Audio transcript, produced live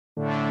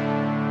I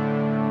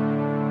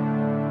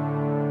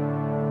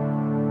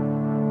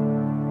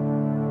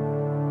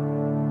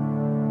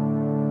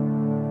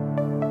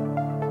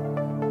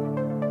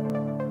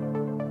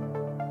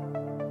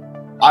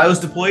was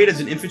deployed as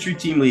an infantry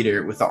team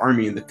leader with the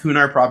Army in the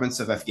Kunar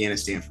province of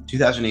Afghanistan from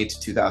 2008 to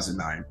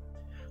 2009.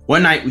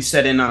 One night, we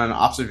set in on an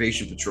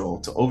observation patrol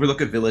to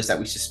overlook a village that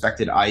we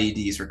suspected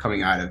IEDs were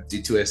coming out of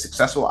due to a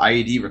successful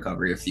IED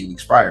recovery a few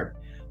weeks prior.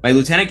 My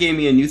lieutenant gave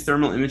me a new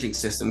thermal imaging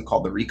system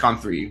called the Recon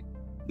 3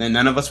 that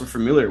none of us were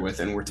familiar with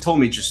and were told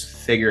me just to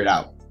figure it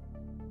out.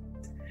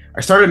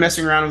 I started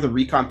messing around with the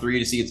Recon 3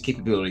 to see its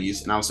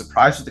capabilities, and I was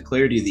surprised with the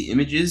clarity of the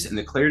images and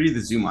the clarity of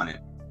the zoom on it.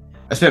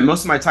 I spent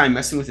most of my time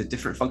messing with the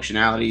different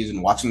functionalities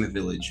and watching the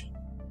village.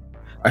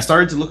 I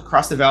started to look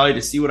across the valley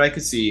to see what I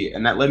could see,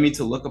 and that led me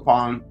to look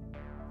upon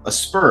a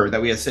spur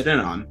that we had set in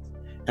on,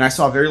 and I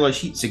saw a very large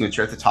heat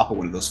signature at the top of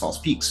one of those false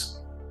peaks.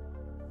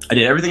 I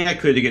did everything I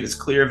could to get as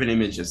clear of an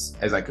image as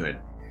I could,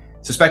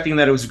 suspecting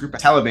that it was a group of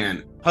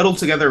Taliban huddled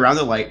together around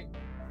the light,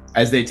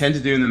 as they tend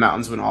to do in the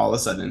mountains, when all of a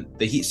sudden,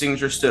 the heat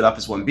signature stood up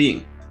as one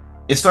being.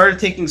 It started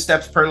taking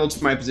steps parallel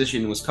to my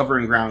position and was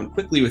covering ground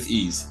quickly with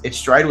ease. Its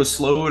stride was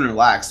slow and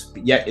relaxed,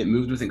 but yet it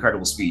moved with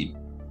incredible speed.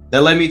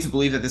 That led me to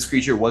believe that this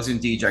creature was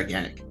indeed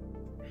gigantic.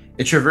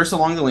 It traversed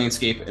along the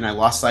landscape, and I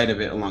lost sight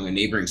of it along a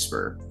neighboring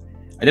spur.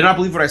 I did not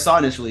believe what I saw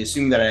initially,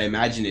 assuming that I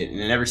imagined it and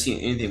had never seen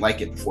anything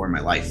like it before in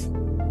my life.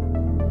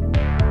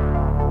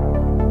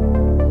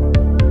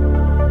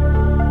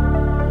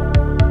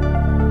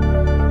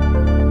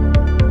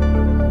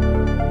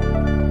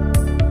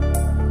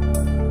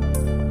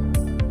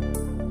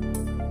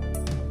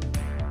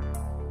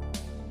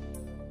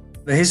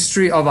 The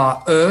history of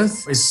our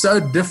Earth is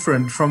so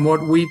different from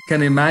what we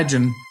can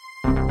imagine.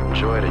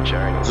 Enjoy the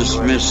journey. The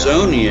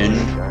Smithsonian,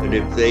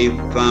 if they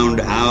found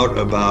out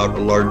about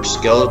a large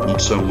skeleton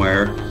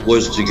somewhere,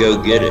 was to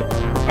go get it.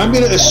 I'm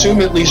going to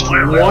assume at least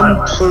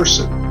one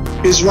person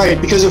is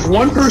right, because if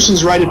one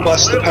person's right, it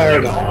busts the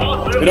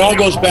paradigm. It all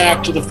goes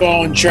back to the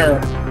fallen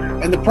cherub.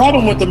 And the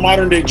problem with the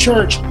modern day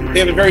church, they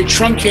have a very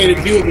truncated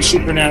view of the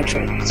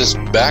supernatural. This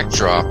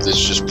backdrop that's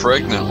just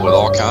pregnant with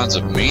all kinds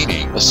of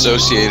meaning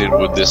associated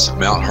with this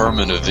Mount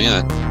Hermon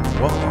event.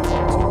 Welcome to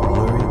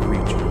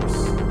Blurry Creatures.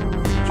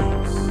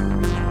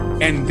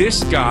 And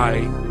this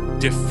guy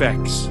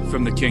defects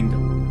from the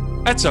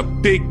kingdom. That's a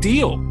big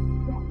deal.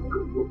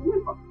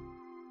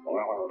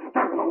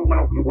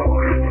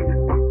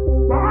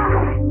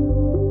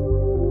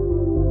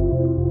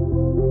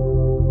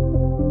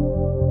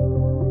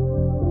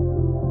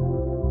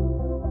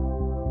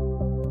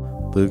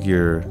 Luke,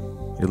 you're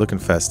looking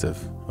festive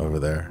over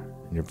there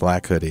in your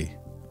black hoodie.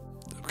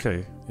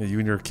 Okay, yeah, you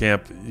and your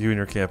Camp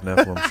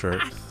Nephilim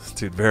shirt,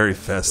 dude. Very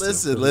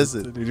festive.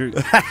 Listen.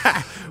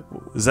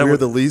 We're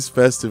the least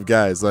festive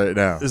guys right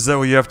now. Is that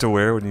what you have to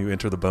wear when you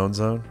enter the Bone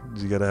Zone?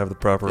 You got to have the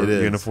proper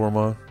uniform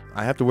on.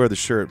 I have to wear the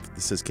shirt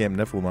that says Camp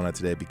Nephilim on it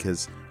today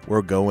because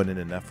we're going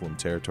into Nephilim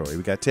territory.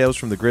 We got Tales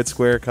from the Grid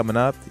Square coming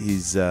up.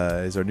 He's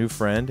our new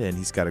friend, and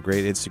he's got a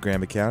great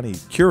Instagram account. He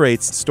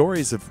curates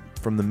stories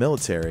from the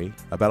military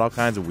about all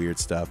kinds of weird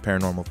stuff,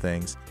 paranormal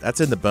things.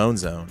 That's in the Bone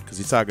Zone because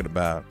he's talking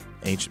about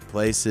ancient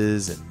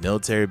places and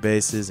military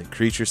bases and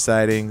creature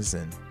sightings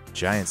and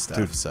giant stuff.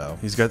 Dude, so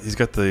he's got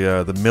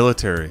the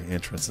military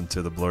entrance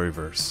into the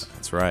Blurryverse.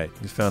 That's right.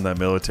 He found that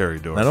military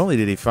door. Not only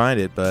did he find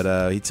it,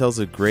 but he tells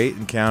a great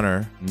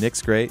encounter.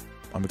 Nick's great.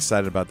 I'm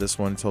excited about this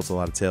one. He tells a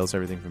lot of tales,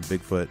 everything from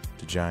Bigfoot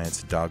to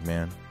giants to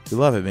Dogman. We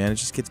love it, man. It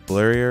just gets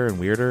blurrier and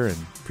weirder, and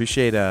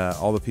appreciate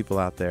all the people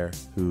out there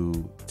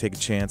who take a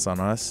chance on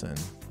us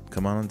and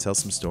come on and tell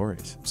some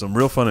stories. Some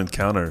real fun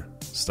encounter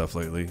stuff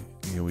lately.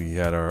 We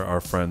had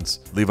our friends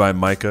Levi and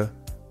Micah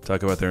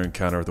talk about their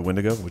encounter with the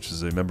Wendigo, which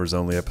is a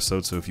members-only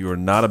episode. So if you are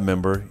not a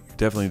member, you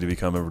definitely need to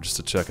become a member just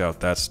to check out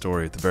that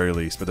story at the very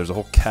least. But there's a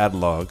whole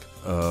catalog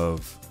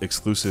of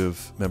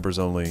exclusive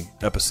members-only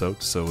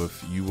episodes. So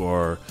if you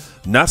are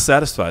not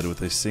satisfied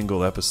with a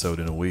single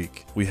episode in a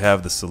week, we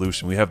have the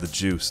solution. We have the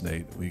juice,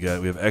 Nate. We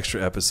have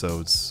extra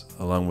episodes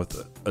along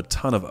with a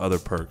ton of other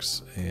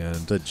perks. And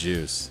the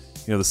juice.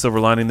 The silver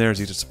lining there is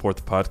you just support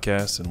the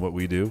podcast and what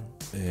we do.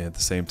 And at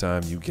the same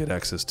time, you get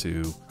access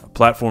to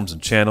platforms and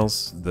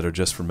channels that are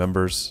just for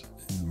members,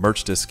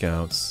 merch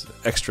discounts,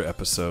 extra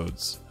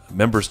episodes,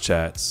 members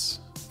chats.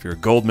 If you're a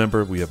gold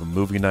member, we have a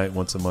movie night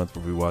once a month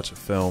where we watch a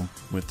film.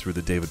 Went through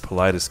the David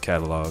Paulides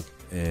catalog,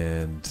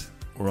 and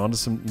we're on to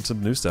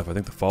some new stuff. I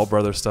think the Fall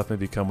Brothers stuff may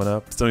be coming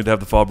up. Still need to have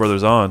the Fall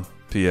Brothers on.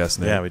 P.S.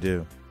 Nate. Yeah, we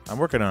do. I'm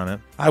working on it.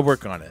 I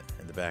work on it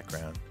in the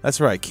background.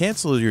 That's right.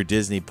 Cancel your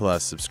Disney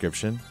Plus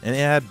subscription and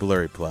add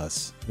Blurry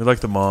Plus. You're like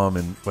the mom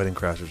in Wedding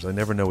Crashers. I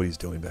never know what he's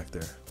doing back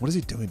there. What is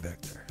he doing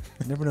back there?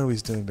 I never know what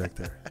he's doing back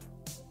there.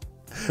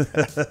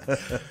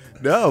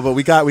 No, but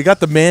we got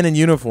the man in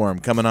uniform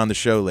coming on the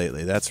show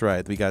lately. That's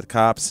right. We got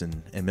cops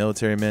and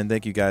military men.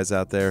 Thank you guys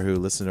out there who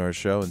listen to our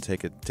show and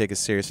take us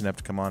serious enough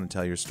to come on and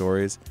tell your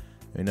stories.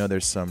 We know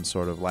there's some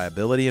sort of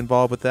liability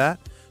involved with that,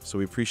 so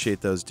we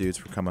appreciate those dudes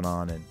for coming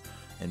on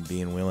and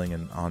being willing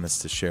and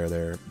honest to share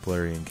their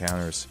blurry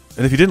encounters.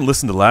 And if you didn't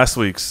listen to last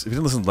week's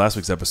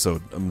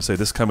episode, I'm gonna say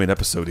this coming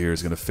episode here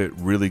is gonna fit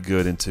really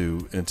good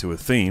into a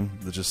theme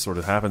that just sort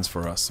of happens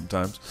for us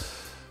sometimes.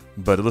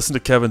 But listen to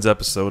Kevin's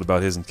episode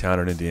about his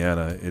encounter in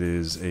Indiana. It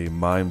is a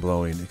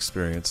mind-blowing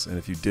experience. And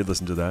if you did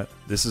listen to that,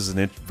 this is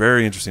a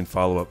very interesting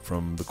follow-up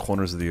from the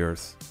corners of the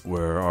earth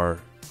where our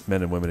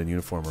men and women in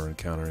uniform are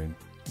encountering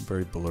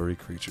very blurry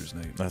creatures,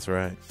 Nate. That's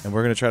right. And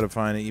we're going to try to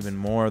find even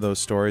more of those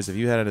stories. If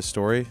you had a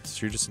story,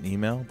 shoot us an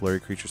email,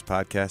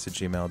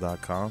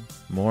 blurrycreaturespodcast@gmail.com.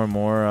 More and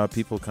more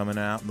people coming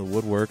out in the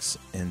woodworks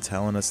and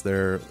telling us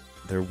their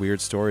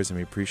weird stories, and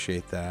we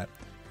appreciate that.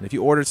 And if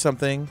you ordered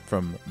something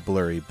from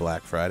Blurry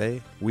Black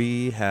Friday,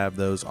 we have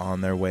those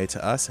on their way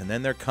to us, and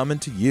then they're coming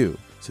to you.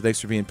 So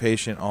thanks for being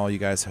patient, all you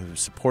guys who have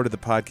supported the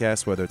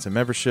podcast, whether it's a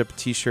membership,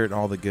 t-shirt,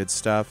 all the good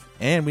stuff.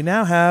 And we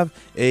now have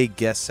a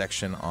guest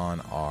section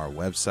on our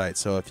website.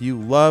 So if you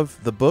love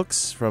the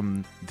books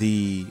from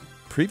the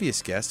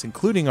previous guests,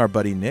 including our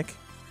buddy Nick,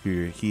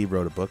 he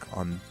wrote a book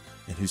on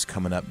and who's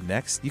coming up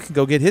next, you can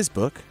go get his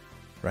book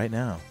right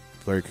now.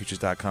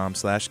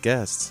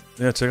 blurrycreatures.com/guests.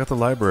 Yeah, check out the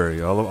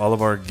library. All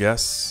of our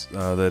guests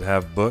that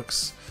have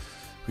books,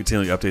 we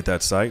continually update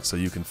that site so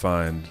you can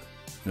find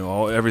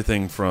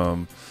everything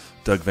from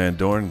Doug Van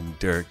Dorn,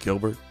 Derek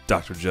Gilbert,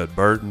 Dr. Judd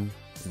Burton,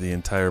 the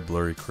entire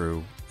Blurry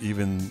crew.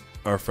 Even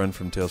our friend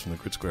from Tales from the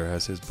Grid Square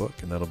has his book,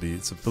 and the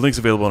link's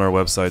available on our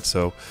website.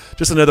 So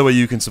just another way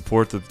you can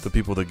support the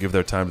people that give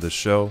their time to this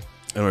show.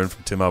 And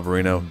from Tim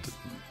Alvarino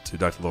to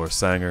Dr. Laura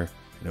Sanger.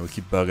 We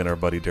keep bugging our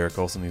buddy Derek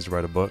Olson. He's to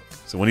write a book.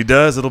 So when he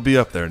does, it'll be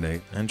up there,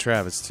 Nate. And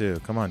Travis, too.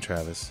 Come on,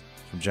 Travis.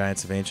 From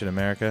Giants of Ancient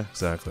America.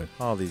 Exactly.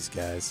 All these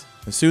guys.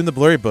 And soon the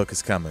Blurry book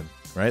is coming.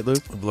 Right,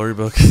 Luke? The Blurry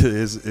book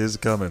is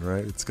coming,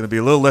 right? It's going to be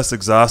a little less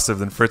exhaustive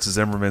than Fritz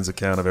Zimmerman's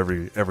account of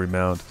every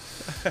mound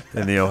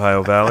in the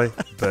Ohio Valley.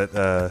 But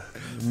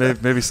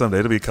maybe someday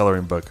it'll be a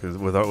coloring book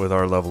with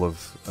our level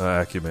of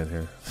acumen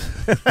here.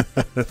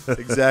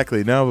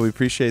 Exactly. No, but we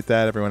appreciate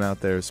that. Everyone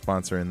out there is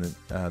sponsoring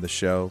the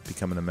show,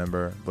 becoming a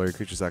member.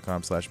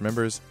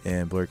 blurrycreatures.com/members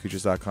and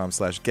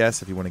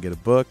blurrycreatures.com/guests if you want to get a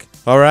book.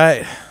 All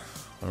right.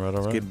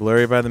 It's getting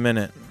blurry by the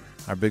minute.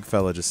 Our big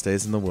fella just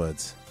stays in the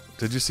woods.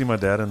 Did you see my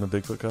dad in the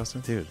Bigfoot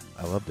costume? Dude,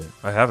 I loved it.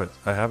 I have it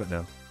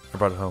now. I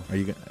brought it home. Are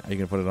you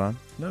gonna put it on?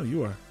 No,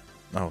 you are.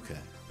 Oh, okay.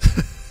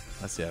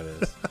 I see how it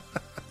is.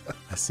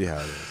 I see how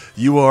it is.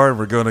 You are, and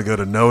we're going to go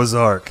to Noah's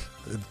Ark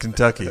in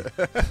Kentucky.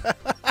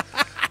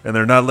 And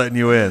they're not letting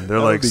you in. They're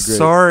like,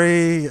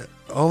 sorry,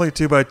 only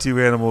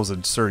 2x2 animals,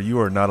 and sir,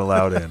 you are not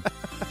allowed in.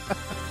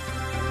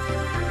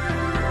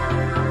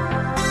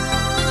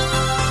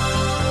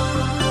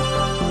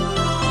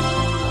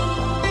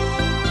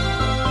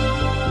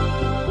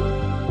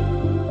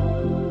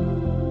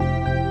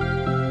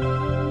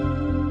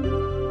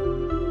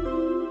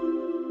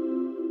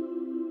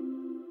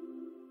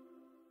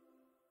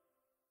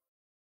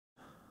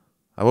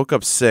 I woke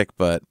up sick,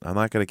 but I'm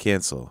not going to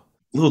cancel.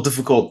 A little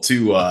difficult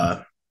to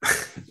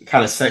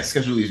kind of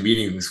schedule these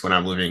meetings when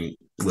I'm living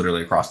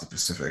literally across the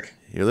Pacific.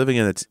 You're living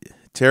in a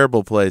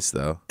terrible place,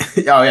 though.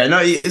 Oh, yeah. No,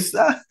 it's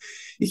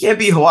you can't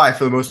beat Hawaii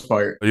for the most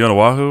part. Are you on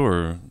Oahu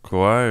or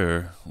Kauai,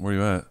 or where are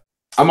you at?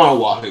 I'm on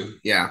Oahu,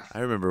 yeah. I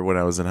remember when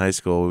I was in high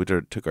school, we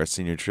took our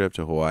senior trip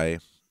to Hawaii.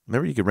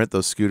 Remember, you could rent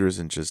those scooters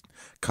and just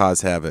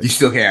cause havoc. You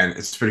still can.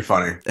 It's pretty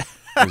funny.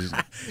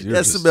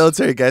 Yes, the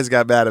military guys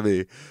got mad at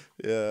me.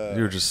 Yeah.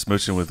 You were just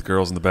smooching with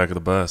girls in the back of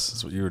the bus.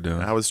 That's what you were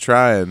doing. I was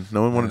trying.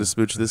 No one wanted to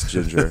smooch this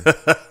ginger.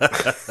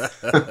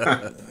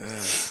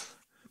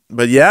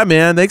 But yeah,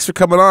 man, thanks for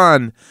coming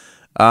on.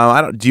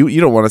 Do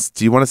you want us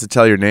to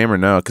tell your name or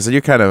no? Because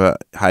you kind of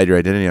hide your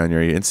identity on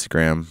your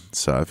Instagram,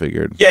 so I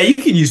figured. Yeah, you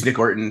can use Nick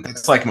Orton.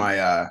 It's like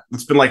my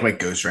it's been like my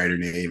ghostwriter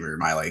name or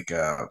my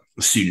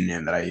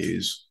pseudonym that I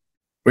use.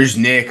 Or just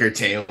Nick or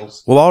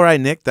Tails. Well, all right,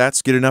 Nick,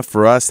 that's good enough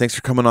for us. Thanks for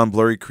coming on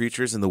Blurry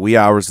Creatures in the wee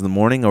hours of the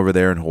morning over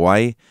there in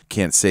Hawaii.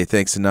 Can't say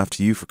thanks enough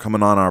to you for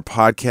coming on our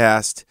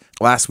podcast.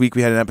 Last week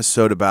we had an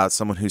episode about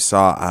someone who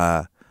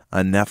saw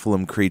a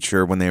Nephilim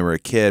creature when they were a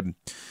kid,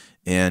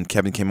 and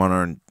Kevin came on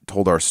and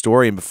told our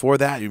story. And before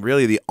that,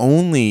 really the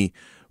only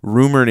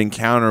rumored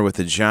encounter with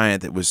a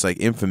giant that was like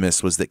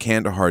infamous was the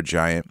Kandahar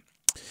giant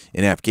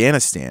in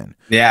Afghanistan.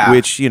 Yeah.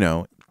 Which,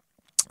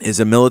 is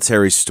a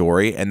military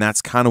story, and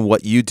that's kind of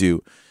what you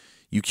do.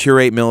 You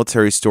curate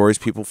military stories.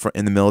 People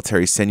in the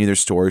military send you their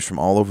stories from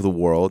all over the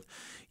world.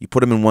 You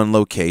put them in one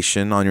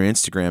location on your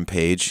Instagram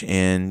page,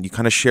 and you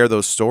kind of share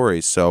those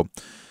stories. So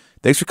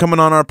thanks for coming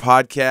on our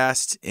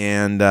podcast,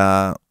 and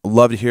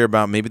love to hear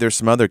about maybe there's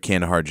some other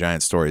Kandahar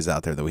giant stories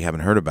out there that we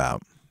haven't heard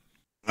about.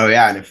 Oh,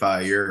 yeah, and if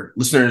your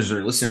listeners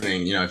are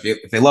listening,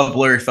 if they love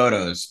blurry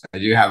photos, I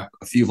do have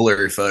a few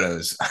blurry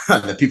photos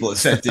that people have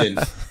sent in.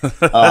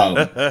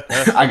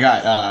 I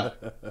got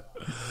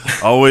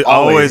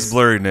always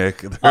blurry, Nick.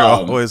 They're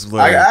always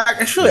blurry.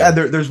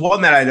 There's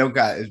one that I know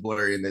got is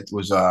blurry, and it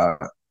was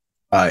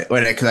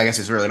because I guess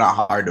it's really not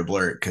hard to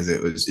blur it because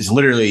it's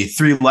literally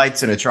 3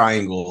 lights in a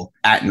triangle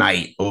at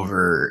night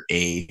over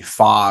a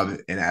fob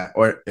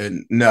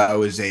it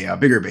was a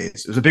bigger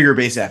base. It was a bigger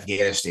base in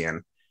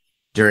Afghanistan.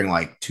 during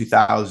like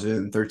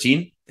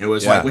 2013. It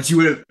was like what you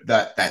would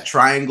have, that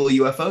triangle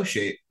UFO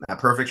shape, that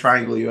perfect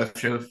triangle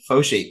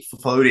UFO shape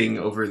floating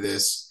over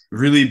this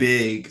really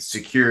big,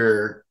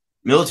 secure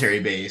military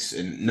base,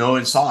 and no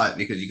one saw it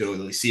because you could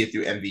only see it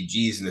through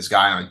MVGs, and this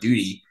guy on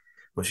duty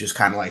was just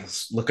kind of like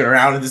looking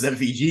around at his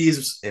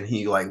MVGs, and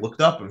he like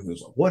looked up and he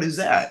was like, "What is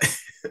that?"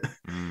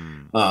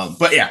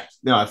 But yeah,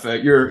 no, if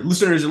your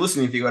listeners are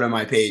listening, if you go to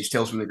my page,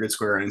 Tales from the Grid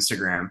Square on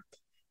Instagram,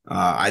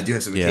 I do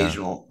have some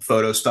occasional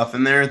photo stuff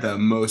in there. The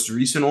most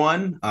recent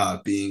one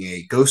being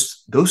a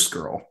ghost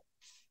girl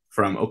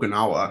from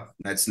Okinawa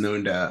that's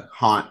known to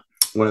haunt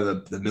one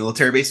of the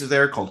military bases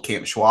there called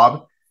Camp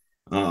Schwab.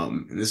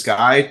 And this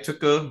guy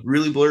took a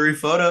really blurry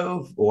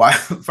photo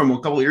from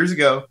a couple of years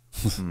ago.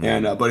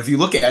 And but if you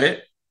look at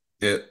it,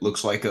 it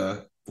looks like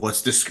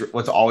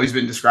what's always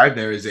been described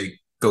there is a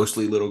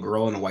ghostly little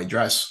girl in a white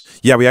dress.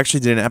 Yeah, we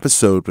actually did an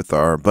episode with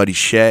our buddy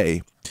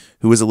Shay,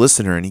 who was a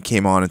listener, and he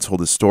came on and told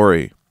his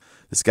story.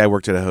 This guy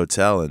worked at a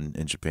hotel in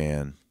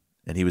Japan,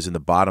 and he was in the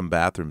bottom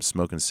bathroom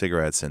smoking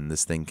cigarettes, and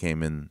this thing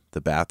came in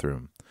the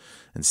bathroom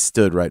and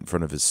stood right in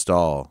front of his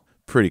stall.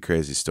 Pretty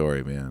crazy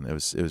story, man. It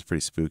was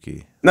pretty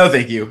spooky. No,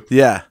 thank you.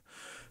 Yeah.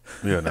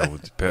 Yeah, no,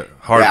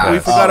 hard pass. We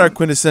forgot our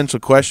quintessential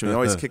question. We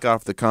always kick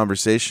off the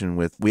conversation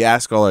with, we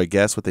ask all our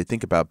guests what they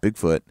think about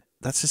Bigfoot.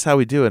 That's just how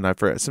we do it,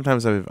 and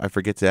sometimes I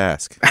forget to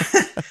ask.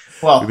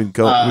 Well, we've been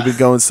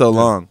going so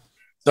long.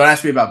 Don't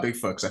ask me about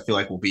Bigfoot because I feel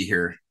like we'll be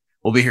here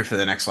for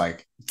the next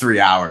like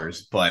 3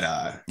 hours.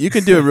 But you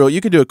can do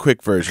a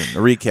quick version,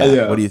 a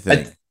recap. What do you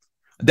think?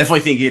 I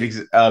definitely think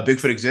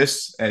Bigfoot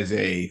exists as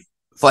a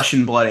flesh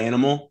and blood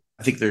animal.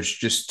 I think there's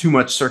just too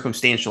much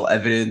circumstantial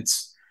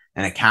evidence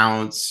and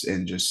accounts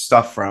and just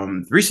stuff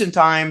from recent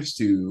times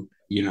to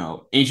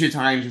ancient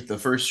times with the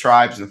first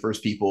tribes and the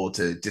first people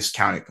to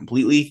discount it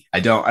completely. I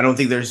don't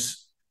think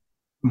there's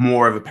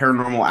more of a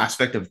paranormal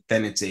aspect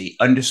than it's a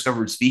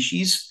undiscovered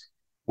species,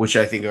 which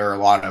I think are a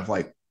lot of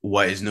like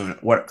what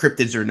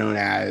cryptids are known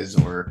as,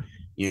 or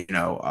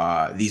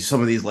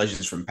some of these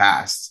legends from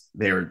past.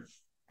 They're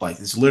like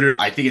this.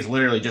 I think it's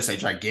literally just a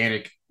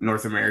gigantic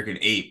North American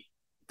ape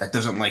that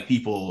doesn't like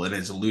people and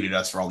has eluded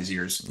us for all these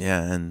years.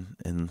 Yeah,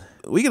 and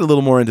we get a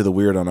little more into the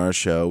weird on our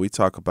show. We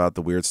talk about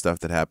the weird stuff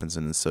that happens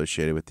and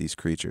associated with these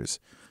creatures.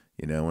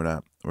 We're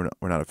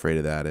not afraid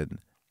of that, and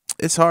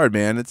it's hard,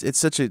 man.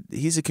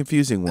 He's a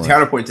confusing one. The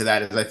counterpoint to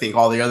that is I think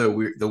all the other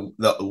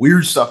the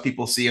weird stuff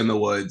people see in the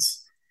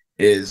woods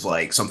is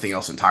like something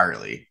else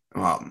entirely.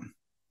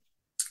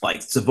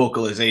 Like the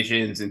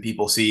vocalizations and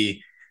people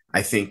see,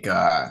 I think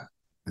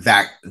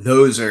that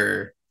those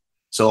are,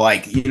 so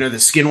like, the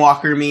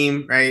Skinwalker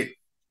meme, right?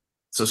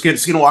 So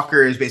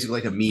Skinwalker is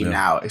basically like a meme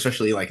now,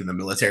 especially like in the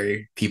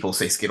military. People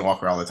say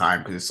Skinwalker all the time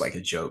because it's like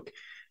a joke,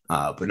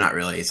 but not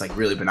really. It's like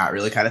really, but not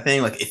really kind of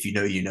thing. Like if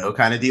you know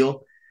kind of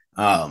deal.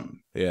 But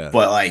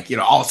like,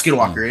 all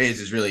Skinwalker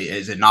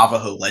is a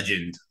Navajo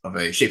legend of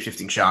a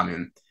shape-shifting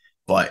shaman.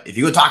 But if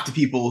you go talk to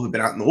people who've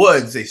been out in the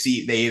woods, they've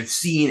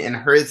seen and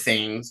heard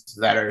things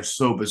that are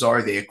so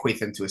bizarre they equate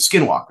them to a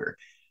Skinwalker,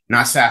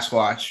 not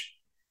Sasquatch,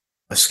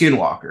 a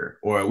Skinwalker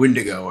or a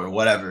Wendigo or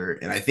whatever.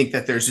 And I think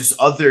that there's this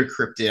other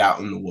cryptid out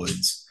in the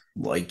woods,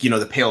 like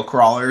the pale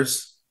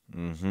crawlers.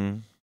 Mm-hmm.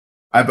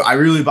 I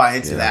really buy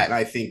into that, and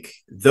I think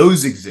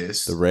those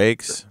exist. The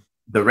rakes,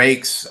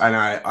 and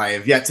I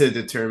have yet to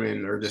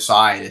determine or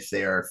decide if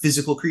they are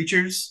physical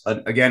creatures,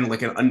 again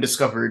like an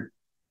undiscovered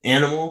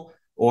animal,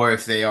 or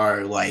if they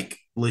are like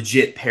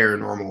legit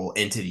paranormal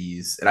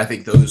entities. And I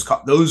think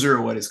those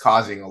are what is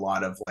causing a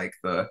lot of like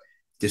the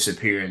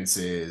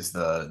disappearances,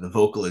 the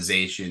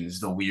vocalizations,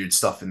 the weird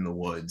stuff in the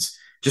woods.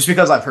 Just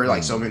because I've heard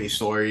like so many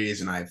stories,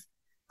 and I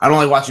don't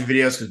like watching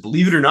videos because,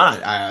 believe it or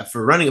not,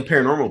 for running a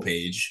paranormal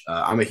page,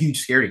 I'm a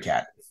huge scaredy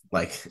cat.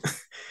 Like,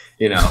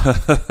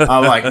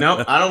 I'm like,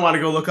 nope, I don't want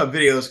to go look up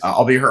videos.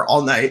 I'll be here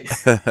all night,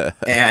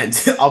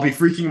 and I'll be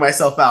freaking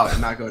myself out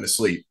and not going to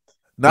sleep.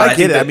 No, I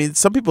get it. I mean,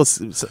 some people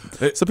say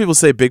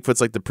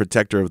Bigfoot's like the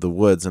protector of the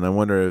woods, and I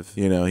wonder if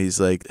he's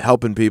like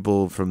helping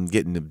people from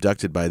getting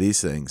abducted by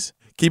these things,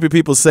 keeping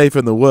people safe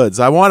in the woods.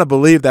 I want to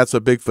believe that's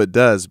what Bigfoot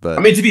does, but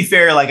I mean, to be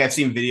fair, like I've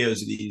seen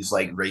videos of these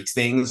like rake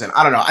things, and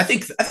I don't know. I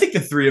think the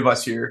three of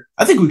us here,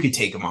 I think we could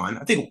take them on.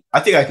 I think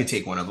I could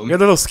take one of them. You're a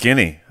little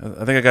skinny.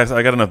 I think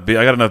I got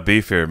enough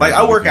beef here. Like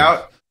I work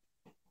out.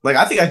 Like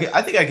I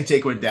think I could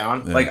take one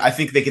down. Yeah. Like I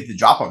think they get the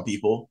drop on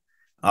people.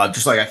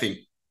 Just like I think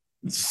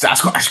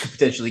Sasquatch could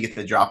potentially get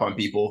the drop on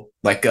people.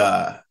 Like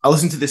I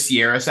listened to the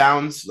Sierra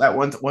sounds that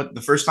one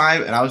the first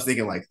time, and I was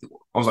thinking like,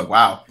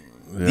 wow,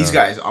 these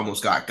guys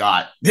almost got.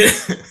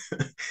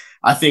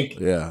 I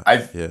think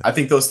I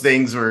think those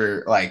things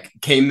were like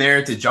came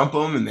there to jump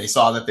them, and they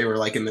saw that they were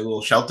like in the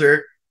little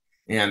shelter,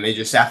 and they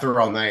just sat there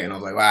all night. And I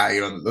was like, wow,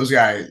 those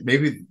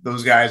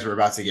guys were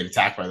about to get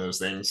attacked by those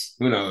things.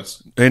 Who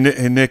knows?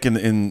 And Nick,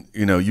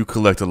 you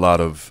collect a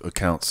lot of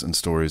accounts and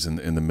stories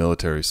in the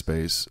military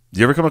space. Do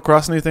you ever come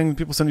across anything?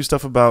 People send you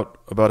stuff about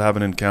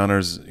having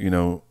encounters,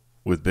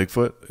 with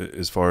Bigfoot,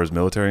 as far as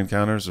military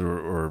encounters,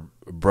 or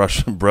brush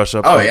up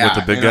with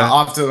the big guy?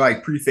 I'll have to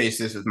like preface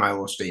this with my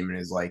little statement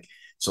is like,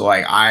 So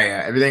like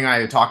everything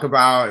I talk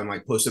about and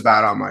like post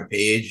about on my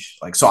page,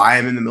 like, so I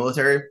am in the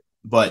military,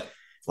 but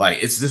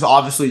like this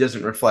obviously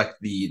doesn't reflect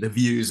the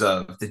views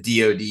of the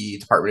DoD,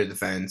 Department of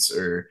Defense,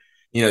 or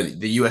the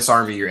U.S.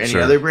 Army or any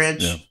other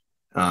branch. Yeah.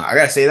 I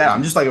gotta say that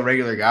I'm just like a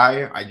regular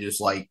guy. I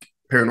just like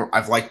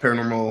I've liked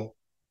paranormal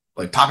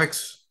like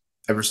topics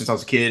ever since I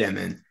was a kid, and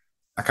then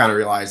I kind of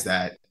realized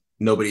that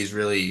nobody's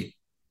really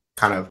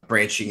kind of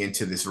branching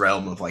into this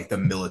realm of like the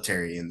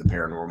military and the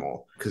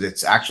paranormal, because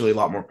it's actually a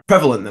lot more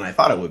prevalent than I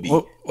thought it would be.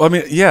 Well, I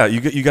mean, yeah,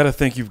 you got to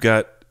think you've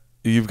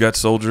got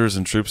soldiers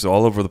and troops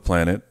all over the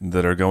planet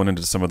that are going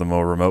into some of the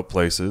more remote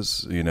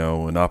places,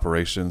 and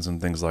operations and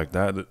things like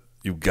that.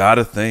 You've got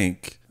to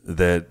think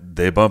that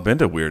they bump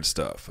into weird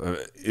stuff,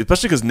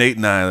 especially because Nate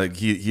and I, like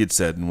he had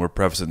said, and we're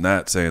prefacing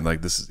that saying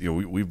like this is,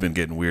 we've been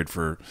getting weird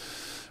for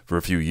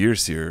a few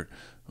years here,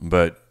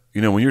 but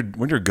when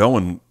you're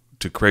going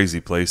to crazy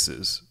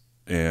places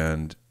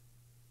and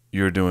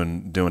you're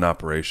doing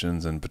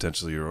operations and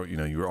potentially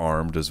you're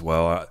armed as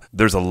well,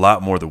 there's a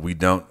lot more that we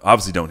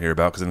obviously don't hear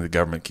about, because then the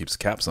government keeps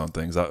caps on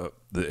things.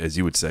 As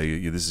you would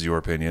say, this is your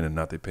opinion and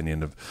not the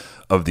opinion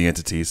of the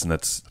entities, and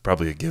that's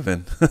probably a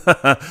given.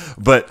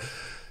 But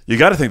you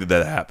got to think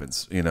that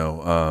happens,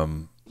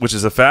 which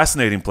is a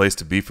fascinating place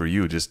to be for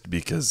you, just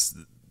because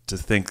to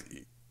think,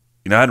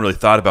 I hadn't really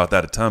thought about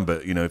that a ton,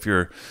 but if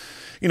you're,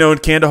 in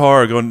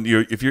Kandahar,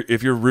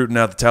 if you're rooting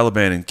out the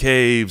Taliban in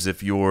caves,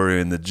 if you're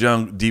in the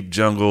deep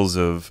jungles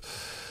of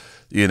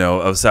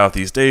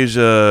Southeast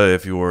Asia,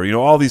 if you're,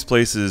 all these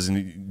places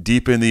and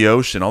deep in the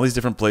ocean, all these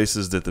different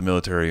places that the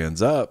military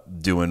ends up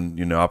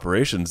doing,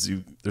 operations,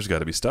 there's got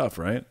to be stuff,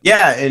 right?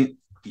 Yeah, and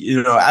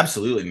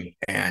absolutely.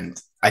 And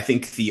I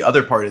think the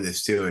other part of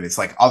this too, and it's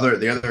like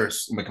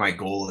my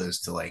goal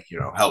is to like,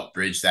 help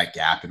bridge that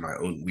gap in my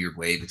own weird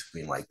way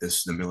between like the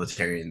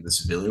military and the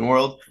civilian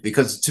world.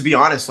 Because to be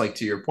honest, like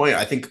to your point,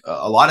 I think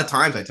a lot of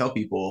times I tell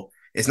people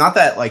it's not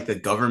that like the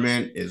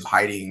government is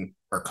hiding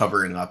or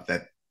covering up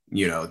that,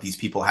 these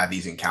people have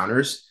these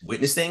encounters,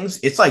 witness things.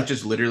 It's like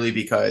just literally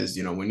because,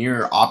 when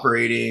you're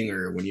operating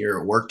or when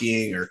you're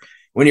working or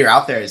when you're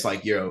out there, it's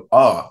like,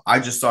 I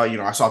just saw,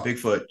 I saw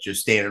Bigfoot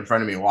just stand in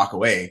front of me and walk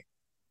away.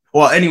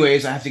 Well,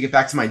 anyways, I have to get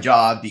back to my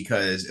job,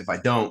 because if I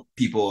don't,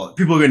 people are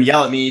going to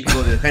yell at me.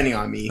 People are depending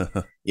on me.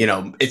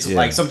 It's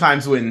like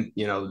sometimes when,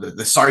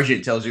 the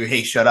sergeant tells you,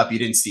 hey, shut up, you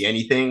didn't see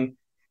anything.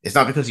 It's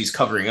not because he's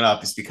covering it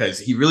up. It's because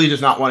he really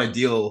does not want to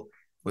deal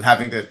with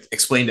having to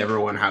explain to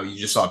everyone how you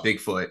just saw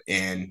Bigfoot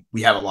and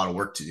we have a lot of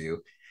work to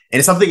do. And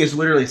it's something as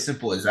literally as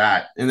simple as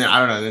that. And then I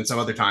don't know. Then some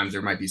other times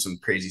there might be some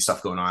crazy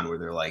stuff going on where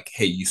they're like,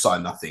 hey, you saw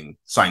nothing,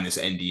 sign this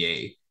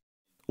NDA.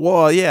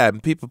 Well, yeah,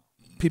 people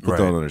Right.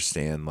 don't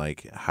understand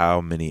like how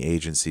many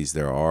agencies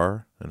there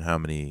are and how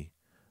many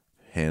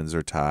hands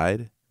are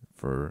tied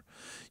for,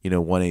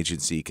 one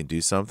agency can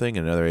do something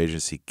and another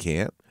agency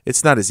can't.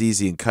 It's not as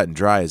easy and cut and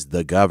dry as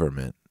the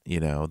government.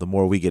 The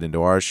more we get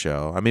into our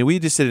show. I mean, we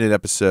just did an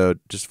episode,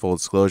 just full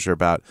disclosure,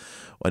 about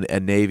a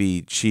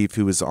Navy chief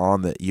who was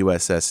on the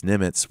USS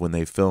Nimitz when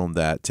they filmed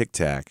that Tic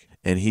Tac.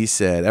 And he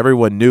said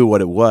everyone knew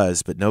what it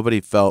was, but nobody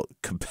felt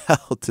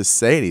compelled to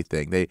say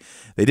anything. They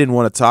didn't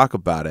want to talk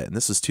about it. And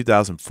this was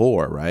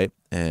 2004, right?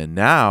 And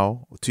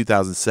now,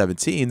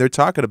 2017, they're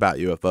talking about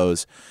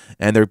UFOs,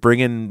 and they're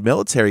bringing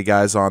military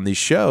guys on these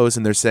shows,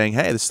 and they're saying,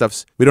 hey, this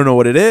stuff's, we don't know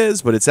what it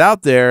is, but it's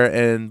out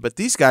there. But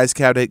these guys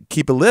have to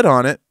keep a lid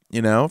on it,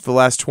 for the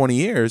last 20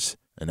 years.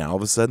 And now all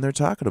of a sudden they're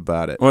talking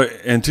about it. Well,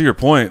 and to your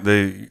point,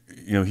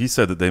 he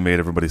said that they made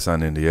everybody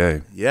sign an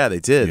NDA. Yeah, they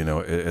did.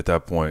 At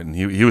that point, and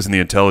he was in the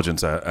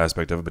intelligence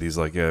aspect of it, but he's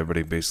like, yeah,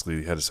 everybody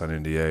basically had to sign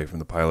an NDA from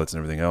the pilots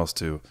and everything else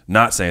to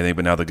not say anything.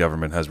 But now the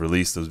government has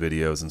released those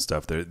videos and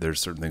stuff.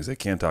 There's certain things they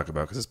can talk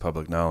about because it's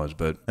public knowledge.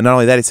 But and not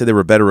only that, he said there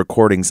were better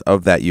recordings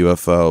of that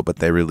UFO, but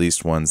they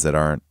released ones that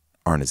aren't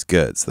as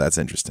good. So that's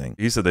interesting.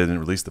 He said they didn't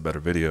release the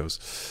better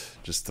videos.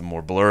 Just the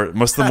more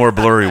most of the more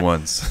blurry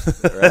ones,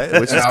 right?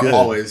 Which is good.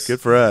 Always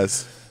good for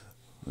us.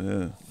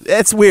 Yeah,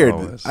 it's weird.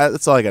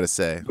 That's all I got to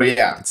say. But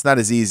yeah, it's not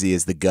as easy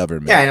as the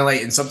government. Yeah,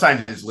 and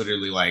sometimes it's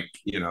literally like,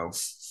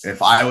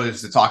 if I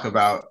was to talk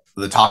about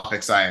the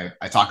topics I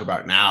talk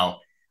about now,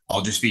 I'll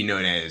just be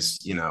known as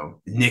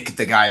Nick,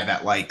 the guy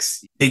that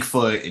likes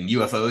Bigfoot and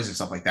UFOs and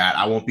stuff like that.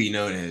 I won't be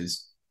known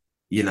as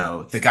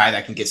the guy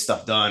that can get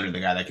stuff done or the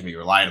guy that can be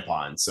relied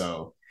upon.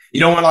 So you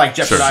don't want to like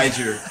jeopardize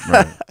your.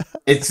 Right.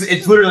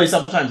 It's literally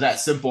sometimes that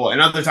simple,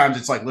 and other times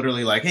it's like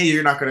literally like, hey,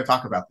 you're not going to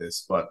talk about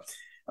this. But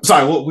I'm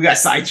sorry, we got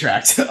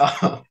sidetracked.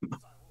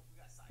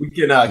 We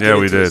can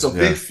we did. So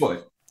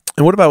Bigfoot.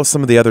 And what about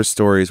some of the other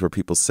stories where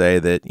people say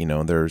that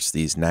there's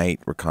these night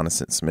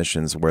reconnaissance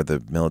missions where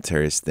the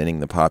military is thinning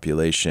the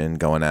population,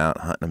 going out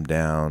hunting them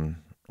down?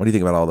 What do you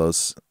think about all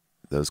those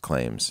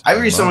claims? I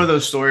read some of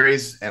those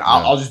stories, and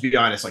I'll just be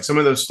honest. Like some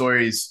of those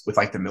stories with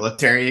like the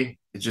military,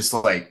 it's just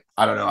like,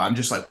 I don't know. I'm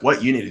just like,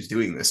 what unit is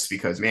doing this?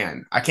 Because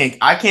man, I can't.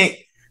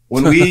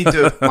 When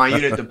my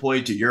unit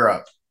deployed to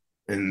Europe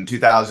in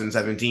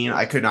 2017,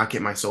 I could not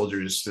get my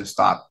soldiers to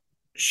stop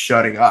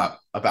shutting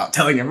up about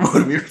telling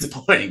everyone we were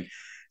deploying.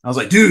 I was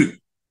like, dude,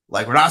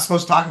 like we're not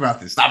supposed to talk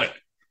about this. Stop it.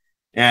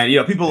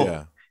 And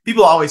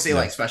people always say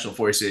like special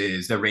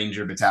forces, the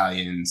Ranger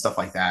Battalion, stuff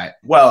like that.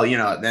 Well,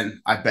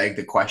 then I beg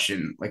the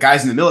question, like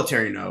guys in the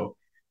military know,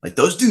 like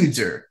those dudes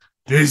are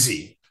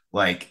busy.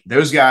 Like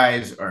those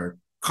guys are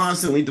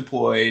constantly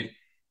deployed,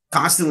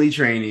 constantly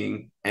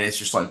training, and it's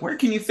just like, where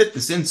can you fit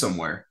this in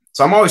somewhere?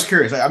 So I'm always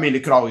curious. I mean,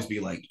 it could always be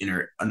like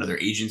in another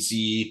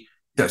agency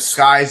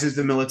disguised as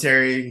the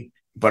military,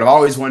 but I've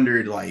always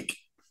wondered, like,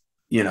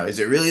 is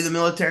it really the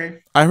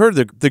military? I heard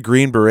the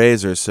Green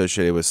Berets are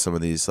associated with some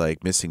of these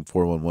like missing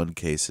 411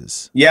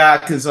 cases. Yeah,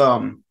 because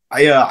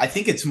I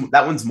think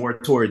that one's more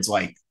towards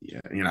like,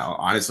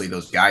 honestly,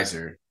 those guys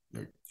they're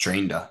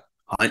trained to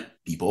hunt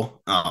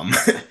people.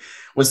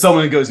 When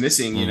someone goes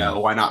missing,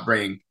 why not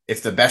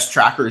if the best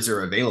trackers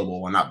are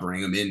available, why not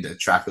bring them in to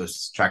track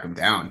them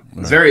down?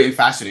 It's very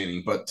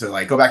fascinating. But to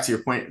like go back to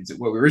your point,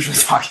 what we were originally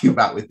talking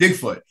about with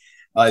Bigfoot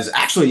is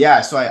actually,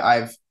 so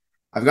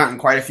I've gotten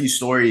quite a few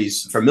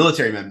stories from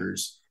military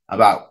members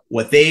about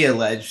what they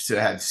allege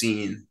to have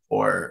seen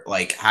or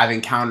like have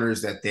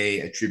encounters that they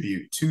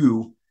attribute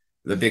to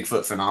the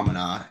Bigfoot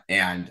phenomena.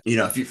 And,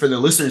 for the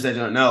listeners that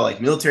don't know,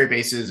 like military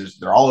bases,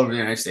 they're all over the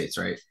United States,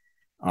 right?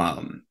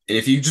 And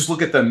if you just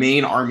look at the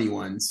main Army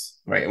ones,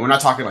 right, we're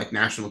not talking like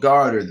National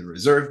Guard or the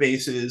reserve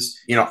bases,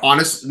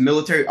 honest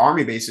military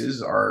Army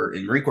bases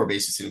and Marine Corps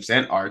bases to an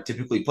extent are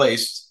typically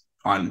placed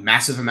on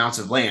massive amounts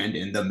of land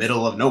in the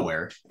middle of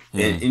nowhere.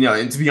 And,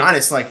 and to be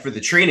honest, like for the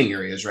training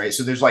areas, right?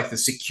 So there's like the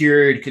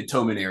secured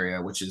cantonment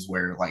area, which is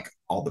where like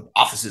all the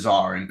offices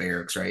are and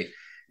barracks, right?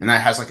 And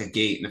that has like a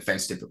gate and a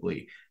fence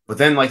typically. But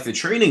then like the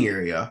training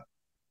area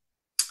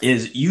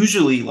is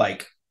usually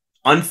like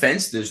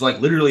unfenced. There's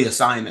like literally a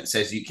sign that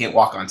says you can't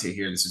walk onto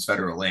here. This is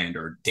federal land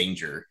or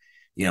danger,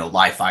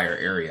 live fire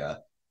area.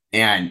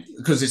 And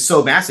because it's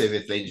so massive,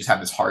 if they just have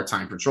this hard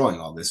time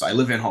patrolling all this. I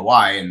live in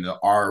Hawaii, and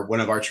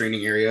one of our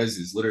training areas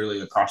is literally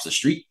across the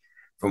street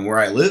from where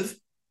I live,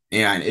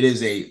 and it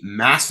is a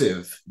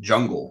massive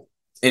jungle.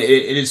 It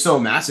is so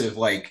massive,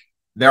 like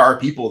there are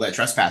people that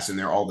trespass in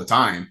there all the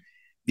time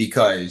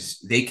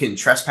because they can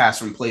trespass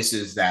from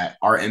places that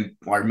our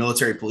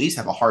military police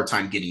have a hard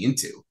time getting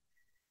into.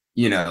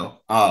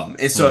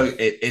 And so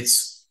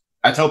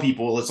I tell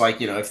people it's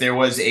like, if there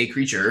was a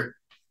creature,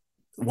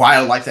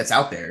 wildlife that's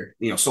out there,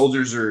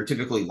 soldiers are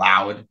typically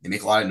loud, they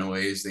make a lot of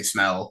noise, they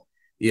smell,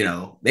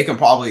 they can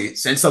probably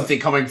sense something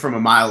coming from a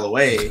mile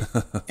away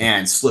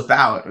and slip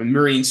out. And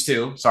Marines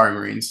too, sorry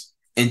Marines,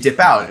 and dip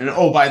out. And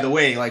oh, by the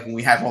way, like when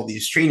we have all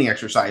these training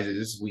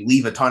exercises, we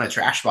leave a ton of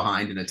trash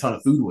behind and a ton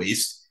of food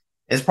waste.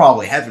 It's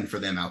probably heaven for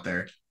them out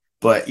there.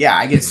 But yeah,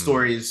 I get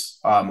stories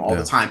all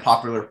the time.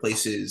 Popular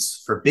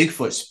places for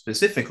Bigfoot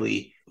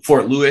specifically,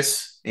 Fort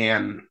Lewis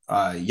and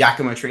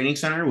Yakima Training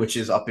Center, which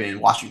is up in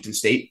Washington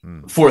State.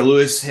 Fort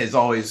Lewis has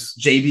always,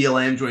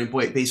 JBLM, Joint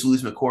Base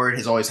Lewis McChord,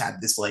 has always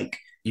had this like,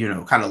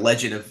 kind of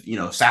legend of,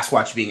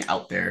 Sasquatch being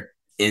out there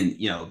in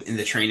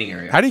the training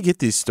area. How do you get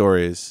these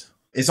stories?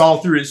 It's all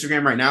through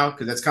Instagram right now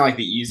because that's kind of like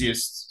the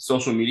easiest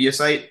social media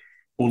site.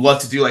 Would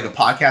love to do like a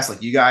podcast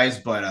like you guys,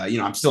 but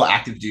I'm still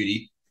active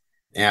duty.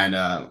 And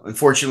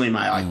unfortunately,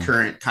 my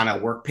current kind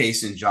of work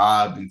pace and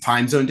job and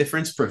time zone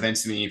difference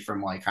prevents me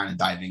from like kind of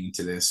diving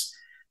into this.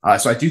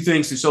 So I do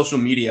things through social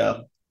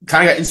media.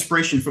 Kind of got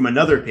inspiration from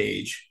another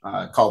page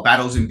called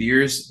Battles and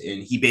Beers,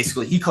 and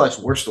he collects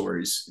war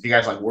stories. If you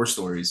guys like war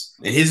stories,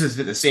 and his is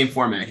the same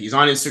format. He's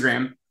on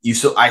Instagram.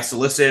 I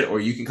solicit, or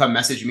you can come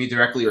message me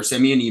directly or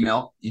send me an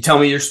email. You tell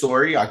me your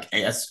story. I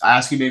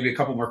ask you maybe a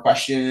couple more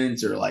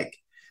questions or like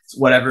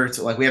whatever.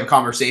 To like we have a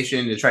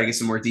conversation to try to get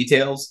some more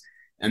details.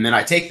 And then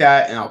I take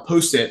that and I'll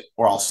post it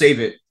or I'll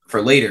save it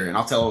for later. And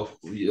I'll tell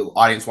the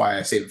audience why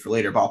I save it for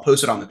later, but I'll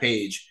post it on the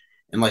page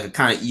in like a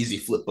kind of easy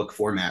flip book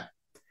format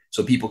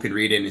so people can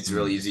read it. And it's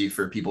really easy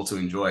for people to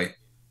enjoy.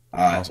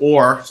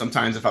 Or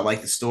sometimes if I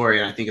like the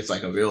story and I think it's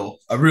like a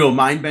real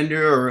mind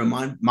bender or a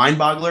mind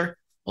boggler,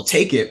 I'll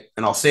take it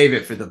and I'll save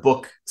it for the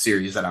book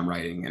series that I'm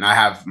writing. And I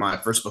have my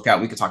first book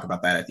out. We could talk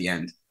about that at the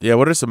end. Yeah.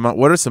 What are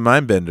some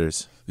mind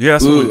benders? Yeah,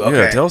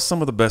 tell us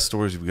some of the best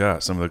stories you've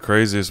got. Some of the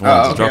craziest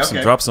ones.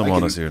 Drop some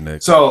on us here,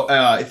 Nick. So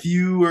if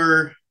you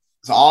were,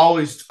 I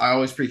always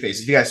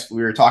preface, if you guys,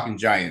 we were talking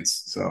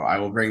giants, so I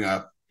will bring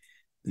up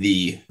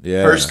the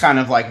first kind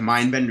of like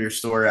mind bender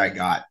story I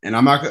got, and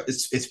I'm not.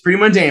 It's pretty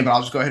mundane, but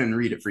I'll just go ahead and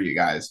read it for you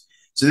guys.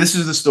 So this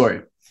is the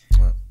story.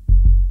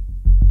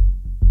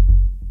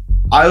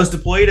 I was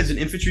deployed as an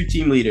infantry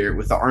team leader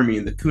with the Army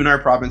in the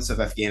Kunar province of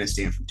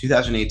Afghanistan from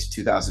 2008 to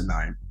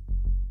 2009.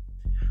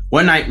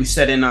 One night, we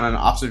set in on an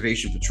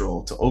observation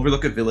patrol to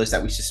overlook a village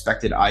that we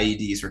suspected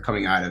IEDs were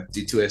coming out of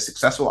due to a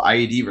successful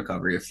IED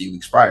recovery a few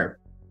weeks prior.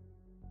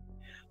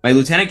 My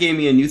lieutenant gave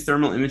me a new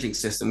thermal imaging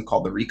system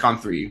called the Recon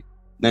 3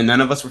 that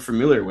none of us were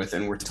familiar with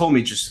and were told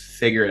me just to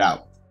figure it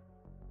out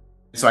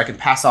so I could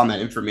pass on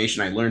that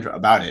information I learned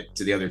about it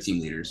to the other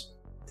team leaders.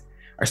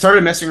 I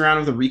started messing around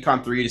with the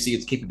Recon 3 to see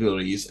its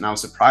capabilities, and I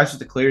was surprised with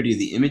the clarity of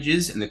the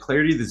images and the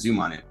clarity of the zoom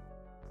on it.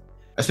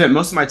 I spent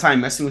most of my time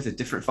messing with the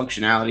different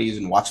functionalities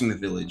and watching the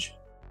village.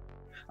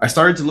 I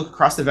started to look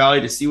across the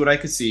valley to see what I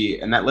could see,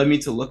 and that led me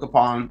to look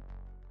upon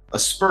a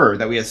spur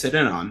that we had set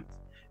in on,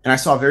 and I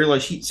saw a very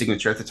large heat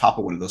signature at the top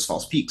of one of those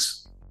false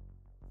peaks.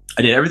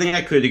 I did everything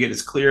I could to get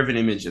as clear of an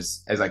image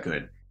as I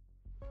could,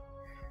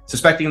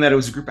 suspecting that it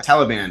was a group of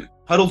Taliban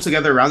huddled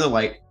together around the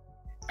light,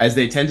 as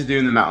they tend to do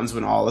in the mountains,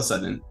 when all of a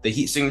sudden, the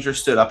heat signature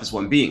stood up as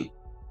one being.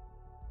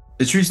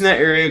 The trees in that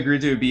area grew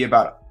to be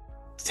about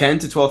 10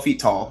 to 12 feet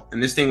tall,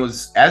 and this thing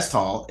was as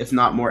tall, if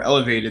not more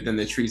elevated, than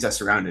the trees that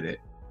surrounded it.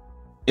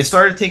 It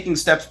started taking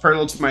steps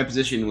parallel to my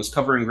position and was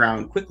covering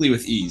ground quickly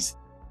with ease.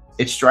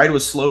 Its stride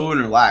was slow and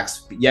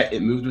relaxed, but yet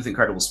it moved with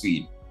incredible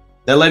speed.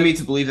 That led me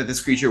to believe that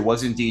this creature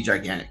was indeed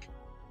gigantic.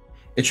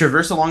 It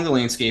traversed along the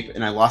landscape,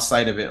 and I lost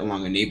sight of it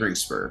along a neighboring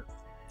spur.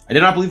 I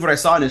did not believe what I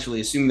saw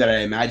initially, assuming that I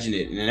imagined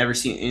it and had never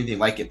seen anything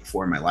like it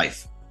before in my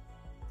life.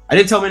 I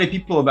didn't tell many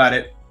people about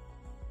it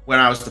when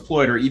I was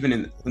deployed or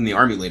even in the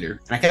Army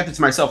later, and I kept it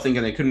to myself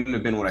thinking it couldn't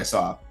have been what I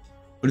saw.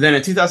 But then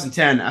in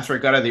 2010, after I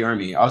got out of the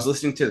Army, I was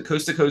listening to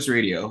coast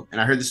radio,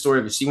 and I heard the story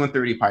of a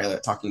C-130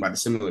 pilot talking about a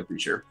similar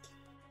creature.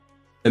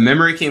 The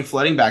memory came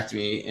flooding back to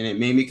me, and it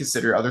made me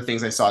consider other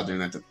things I saw during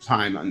that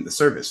time on the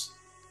service.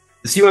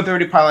 The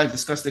C-130 pilot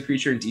discussed the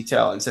creature in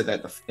detail and said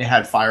that it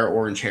had fire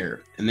orange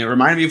hair, and it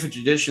reminded me of a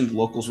tradition the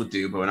locals would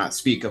do but would not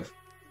speak of,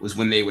 was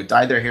when they would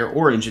dye their hair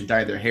orange and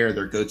dye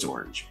their goats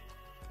orange.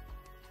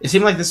 It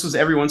seemed like this was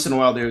every once in a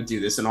while they would do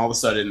this, and all of a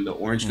sudden the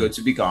orange goats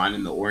would be gone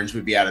and the orange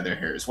would be out of their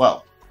hair as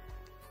well.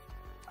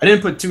 I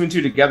didn't put two and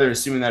two together,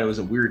 assuming that it was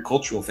a weird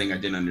cultural thing I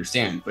didn't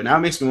understand, but now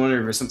it makes me wonder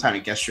if it was some kind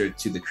of gesture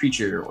to the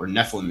creature or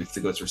Nephilim if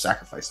the goats were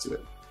sacrificed to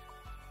it.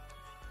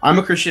 I'm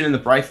a Christian, and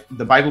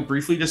the Bible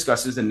briefly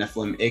discusses the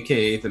Nephilim,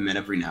 aka the men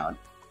of renown.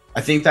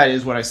 I think that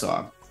is what I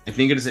saw. I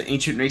think it is an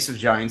ancient race of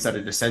giants that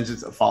are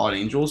descendants of fallen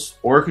angels,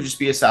 or it could just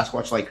be a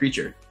Sasquatch-like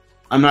creature.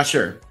 I'm not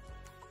sure.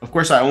 Of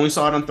course, I only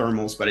saw it on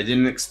thermals, but it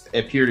didn't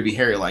appear to be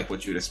hairy like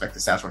what you would expect a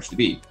Sasquatch to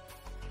be.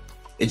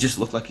 It just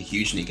looked like a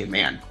huge naked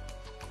man.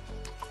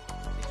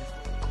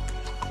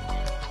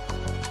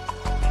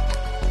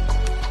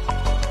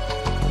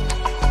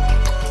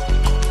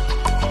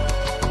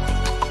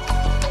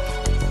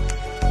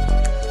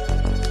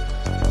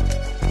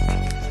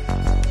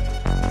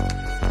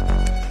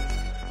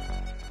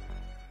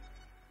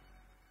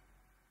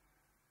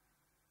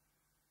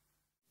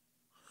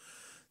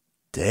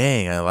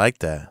 Dang, I like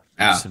that.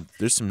 Yeah.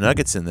 There's some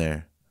nuggets in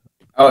there.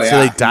 Oh, yeah. So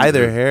they dye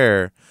their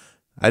hair.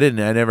 I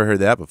never heard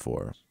that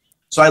before.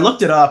 So I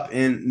looked it up,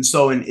 and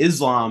so in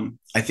Islam,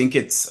 I think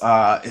I'm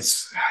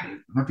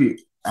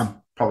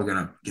probably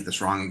gonna get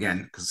this wrong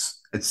again because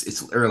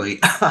it's early.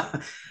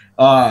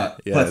 But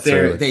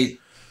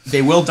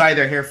they will dye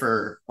their hair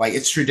for, like,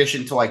 it's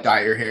tradition to like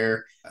dye your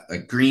hair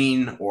like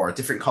green or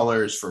different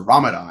colors for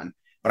Ramadan.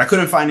 But I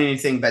couldn't find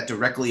anything that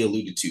directly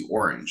alluded to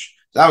orange.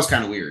 So that was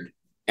kind of weird.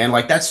 And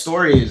like that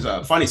story is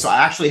funny. So I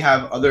actually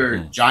have other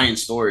giant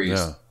stories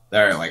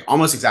that are like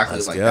almost exactly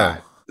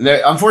that.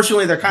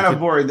 Unfortunately, they're kind of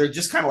boring. They're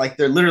just kind of like,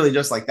 they're literally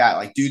just like that.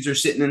 Like dudes are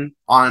sitting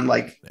on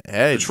like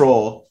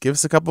patrol. Give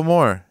us a couple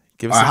more.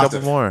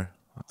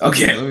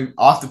 Okay,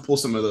 I'll have to pull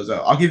some of those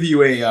out. I'll give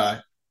you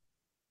a.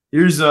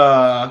 Here's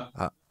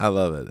I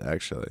love it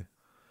actually,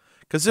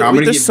 because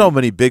there's so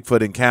many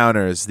Bigfoot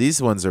encounters.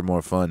 These ones are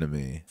more fun to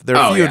me.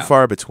 They're few and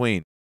far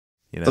between.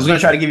 You know? I was gonna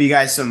try to give you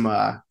guys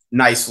some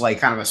nice, like,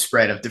 kind of a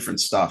spread of different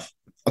stuff.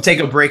 I'll take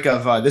a break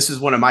of this is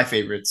one of my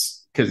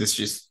favorites because it's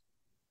just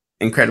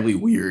incredibly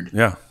weird.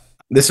 Yeah,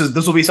 this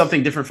will be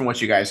something different from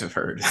what you guys have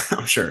heard.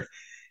 I'm sure.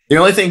 The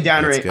only thing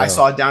I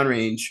saw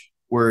downrange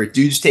were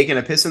dudes taking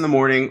a piss in the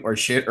morning or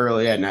shit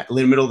early at night, in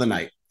the middle of the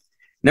night.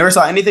 Never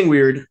saw anything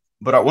weird,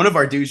 but one of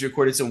our dudes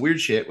recorded some weird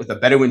shit with a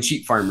Bedouin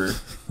sheep farmer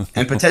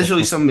and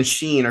potentially some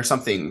machine or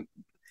something.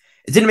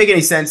 It didn't make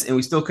any sense, and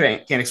we still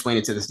can't explain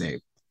it to this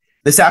day.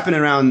 This happened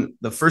around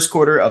the first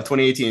quarter of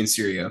 2018 in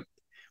Syria.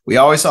 We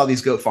always saw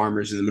these goat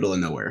farmers in the middle of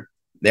nowhere.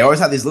 They always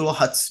had these little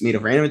huts made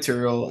of random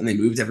material, and they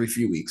moved every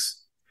few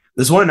weeks.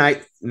 This one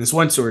night, in this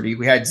one sortie,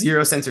 we had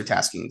 0 sensor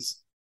taskings.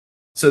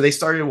 So they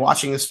started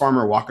watching this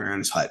farmer walking around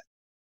his hut.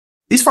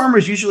 These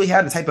farmers usually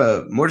had a type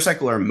of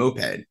motorcycle or a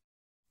moped,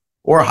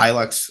 or a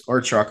Hilux, or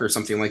a truck, or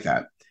something like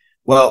that.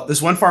 Well,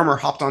 this one farmer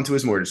hopped onto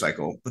his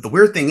motorcycle, but the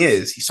weird thing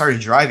is, he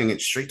started driving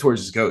it straight towards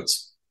his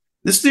goats.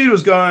 This dude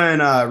was going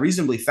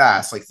reasonably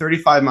fast, like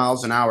 35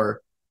 miles an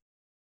hour,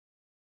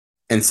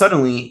 and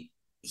suddenly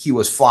he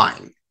was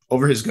flying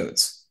over his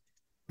goats.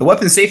 The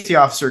weapons safety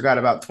officer got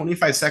about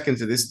 25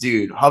 seconds of this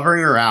dude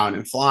hovering around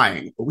and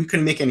flying, but we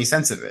couldn't make any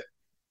sense of it.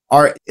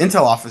 Our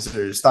intel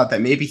officers thought that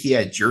maybe he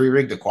had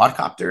jury-rigged a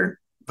quadcopter,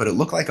 but it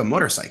looked like a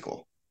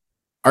motorcycle.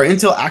 Our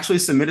intel actually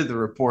submitted the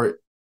report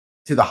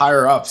to the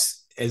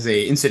higher-ups as an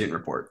incident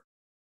report.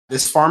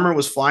 This farmer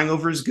was flying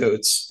over his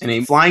goats in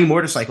a flying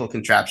motorcycle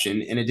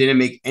contraption, and it didn't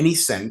make any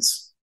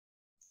sense.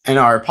 And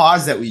our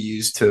pods that we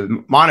use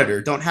to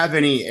monitor don't have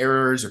any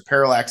errors or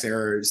parallax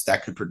errors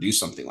that could produce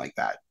something like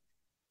that.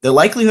 The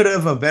likelihood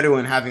of a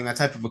Bedouin having that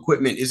type of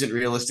equipment isn't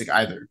realistic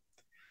either.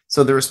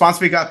 So the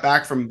response we got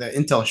back from the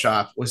intel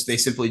shop was they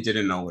simply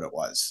didn't know what it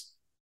was.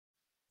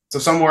 So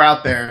somewhere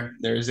out there,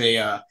 there's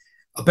a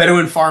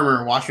Bedouin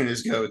farmer watching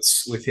his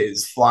goats with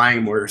his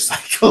flying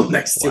motorcycle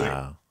next to it.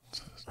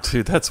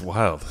 Dude, that's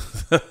wild.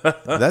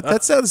 That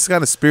sounds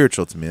kind of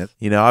spiritual to me.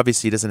 You know,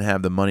 obviously he doesn't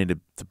have the money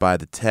to buy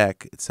the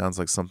tech. It sounds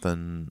like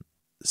something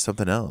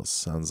else.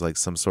 Sounds like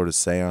some sort of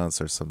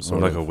seance or some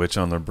sort like of a witch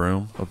on their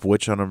broom. A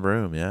witch on a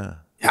broom, yeah.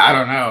 I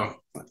don't know.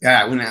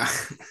 Yeah,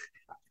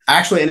 I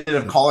actually ended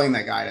up calling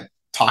that guy to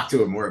talk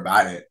to him more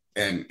about it,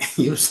 and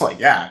he was like,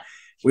 "Yeah,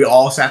 we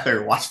all sat there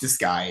and watched this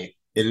guy."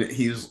 And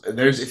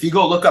if you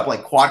go look up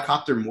like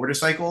quadcopter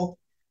motorcycle,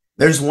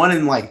 there's one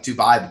in like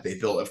Dubai that they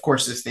built. Of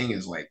course, this thing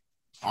is like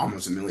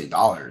almost $1 million,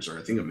 or I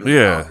think $1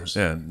 million.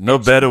 Yeah. No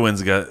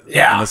Bedouin's got,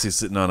 unless he's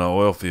sitting on an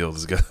oil field,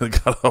 has got a flying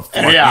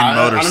motorcycle.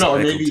 I don't know.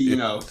 Maybe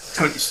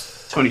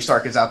Tony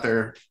Stark is out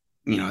there,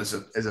 as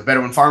a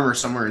Bedouin farmer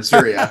somewhere in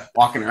Syria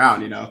walking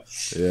around,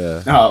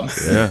 Yeah.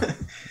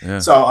 Yeah.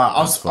 So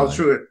I'll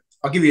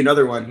give you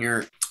another one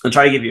here. I'll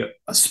try to give you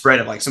a spread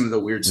of like some of the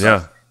weird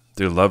stuff. Yeah,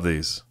 dude, love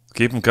these.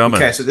 Keep them coming.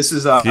 Okay, so this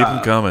is keep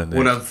them coming.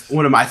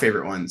 One of my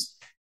favorite ones.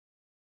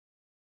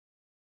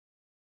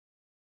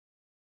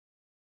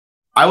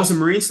 I was a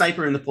Marine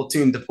sniper in the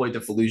platoon deployed to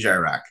Fallujah,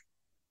 Iraq.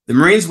 The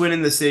Marines went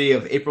in the city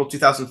of April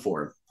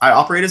 2004. I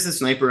operated as a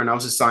sniper, and I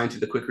was assigned to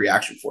the Quick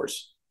Reaction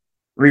Force.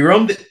 We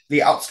roamed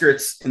the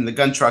outskirts in the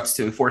gun trucks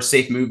to enforce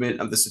safe movement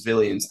of the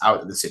civilians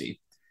out of the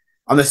city.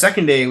 On the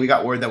second day, we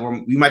got word that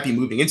we might be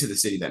moving into the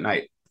city that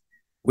night.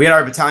 We had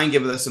our battalion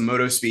give us a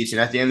motto speech,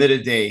 and at the end of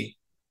the day,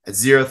 at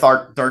 0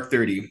 dark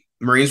 30,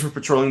 Marines were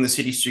patrolling the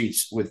city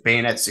streets with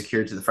bayonets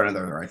secured to the front of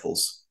their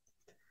rifles.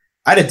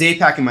 I had a day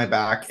pack in my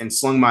back and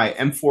slung my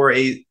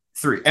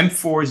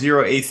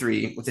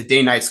M40A3 with a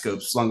day-night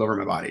scope slung over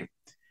my body.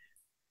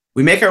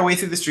 We make our way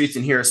through the streets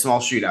and hear a small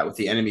shootout with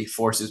the enemy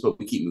forces, but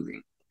we keep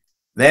moving.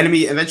 The enemy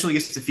eventually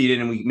gets defeated,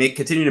 and we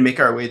continue to make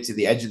our way to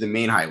the edge of the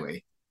main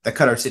highway that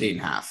cut our city in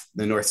half,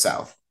 the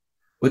north-south.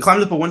 We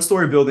climbed up a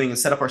one-story building and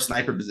set up our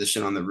sniper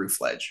position on the roof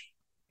ledge.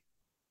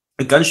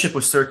 A gunship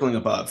was circling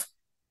above.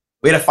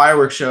 We had a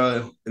fireworks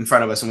show in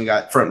front of us, and we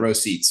got front row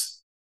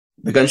seats.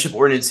 The gunship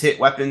ordnance hit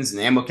weapons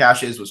and ammo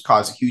caches, which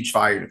caused a huge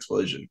fire and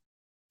explosion.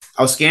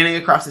 I was scanning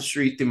across the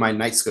street through my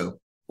night scope,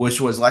 which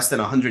was less than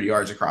 100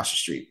 yards across the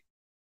street.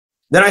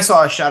 Then I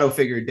saw a shadow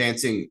figure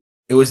dancing.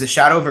 It was the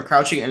shadow of a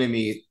crouching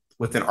enemy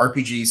with an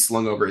RPG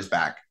slung over his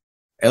back.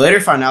 I later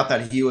found out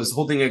that he was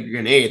holding a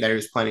grenade that he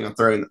was planning on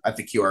throwing at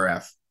the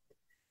QRF.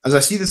 As I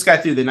see this guy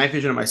through the night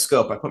vision of my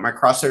scope, I put my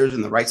crosshairs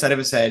in the right side of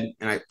his head,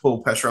 and I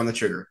pull pressure on the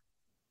trigger.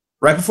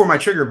 Right before my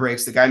trigger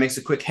breaks, the guy makes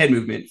a quick head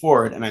movement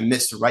forward, and I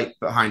missed right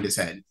behind his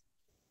head.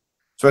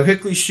 So I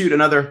quickly shoot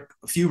a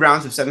few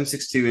rounds of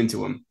 7.62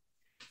 into him.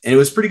 And it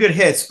was pretty good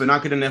hits, but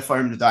not good enough for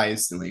him to die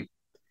instantly.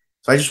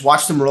 So I just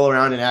watched him roll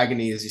around in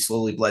agony as he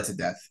slowly bled to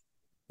death.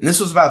 And this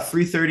was about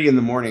 3:30 in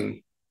the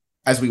morning.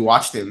 As we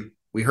watched him,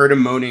 we heard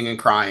him moaning and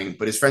crying,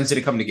 but his friends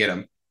didn't come to get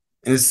him.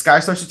 And as the sky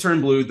starts to turn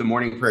blue, the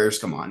morning prayers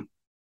come on.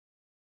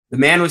 The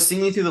man was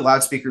singing through the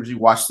loudspeakers. We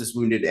watched this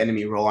wounded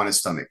enemy roll on his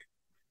stomach,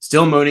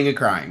 still moaning and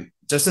crying.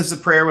 Just as the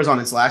prayer was on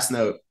its last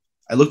note,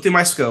 I looked through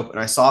my scope and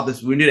I saw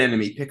this wounded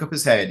enemy pick up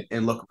his head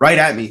and look right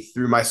at me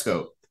through my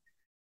scope.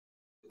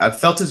 I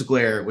felt his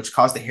glare, which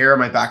caused the hair on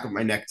my back of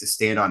my neck to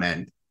stand on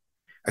end.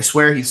 I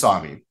swear he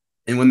saw me.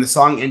 And when the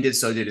song ended,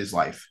 so did his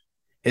life.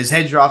 His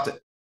head dropped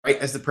right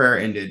as the prayer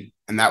ended,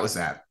 and that was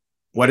that.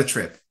 What a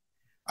trip.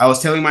 I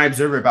was telling my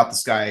observer about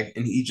this guy,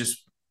 and he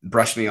just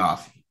brushed me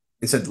off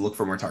and said to look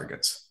for more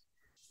targets.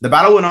 The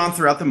battle went on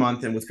throughout the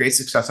month and with great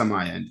success on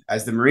my end.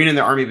 As the Marine and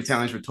the Army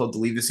battalions were told to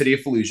leave the city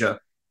of Fallujah,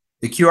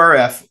 the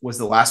QRF was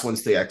the last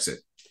ones to exit.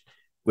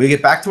 We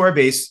get back to our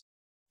base,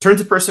 turn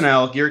to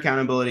personnel, gear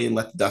accountability, and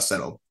let the dust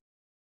settle.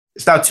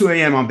 It's now 2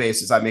 a.m. on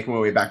base as I make my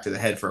way back to the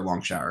head for a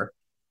long shower.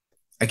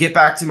 I get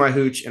back to my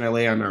hooch and I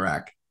lay on my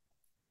rack.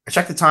 I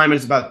check the time and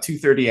it's about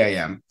 2:30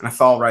 a.m. and I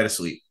fall right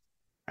asleep.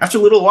 After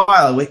a little while,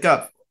 I wake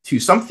up to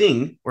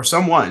something or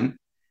someone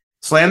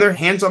slam their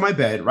hands on my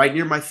bed right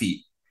near my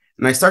feet,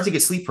 and I start to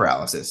get sleep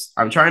paralysis.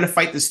 I'm trying to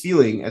fight this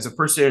feeling as a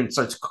person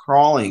starts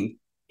crawling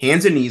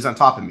hands and knees on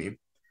top of me,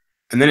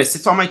 and then it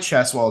sits on my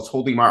chest while it's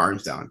holding my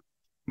arms down.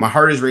 My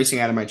heart is racing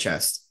out of my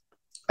chest.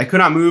 I could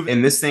not move,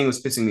 and this thing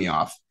was pissing me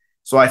off.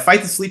 So I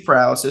fight the sleep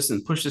paralysis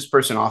and push this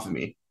person off of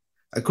me.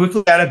 I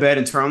quickly get out of bed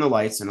and turn on the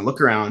lights, and I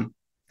look around,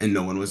 and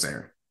no one was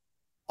there.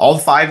 All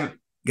 5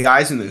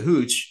 guys in the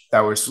hooch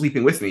that were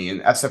sleeping with me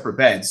in separate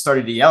beds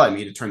started to yell at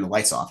me to turn the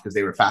lights off because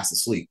they were fast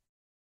asleep.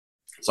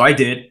 So I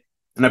did,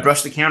 and I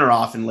brushed the counter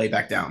off and lay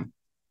back down.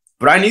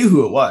 But I knew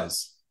who it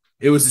was.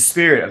 It was the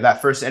spirit of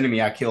that first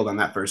enemy I killed on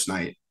that first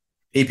night.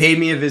 He paid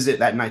me a visit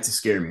that night to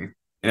scare me,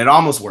 and it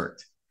almost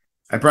worked.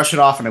 I brushed it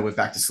off, and I went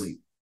back to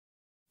sleep.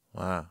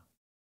 Wow.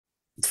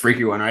 It's a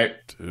freaky one, right?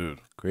 Dude.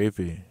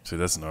 Creepy. Dude,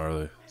 that's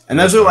gnarly. And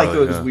those are like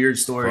those weird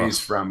stories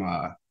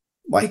from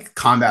like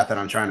combat that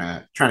I'm trying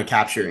to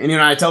capture. And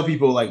I tell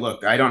people like,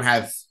 look, I don't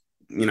have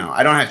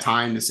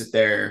time to sit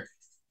there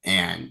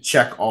and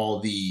check all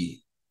the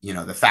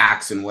the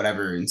facts and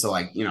whatever. And so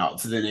like,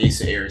 to the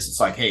naysayers, it's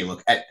like, hey,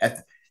 look,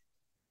 at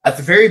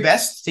the very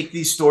best, take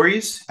these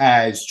stories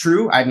as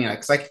true. I mean,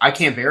 because I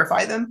can't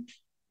verify them,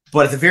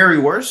 but at the very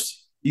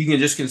worst, you can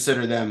just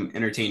consider them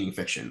entertaining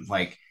fiction.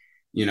 Like,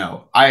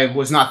 I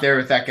was not there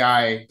with that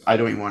guy. I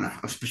don't even want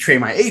to betray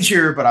my age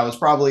here, but I was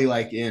probably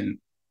like in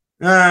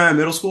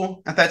middle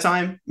school at that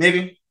time,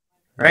 maybe.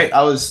 Right?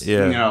 I was,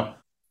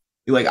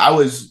 like I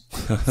was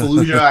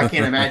Fallujah. I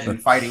can't imagine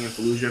fighting in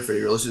Fallujah. For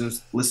your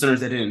listeners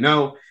that didn't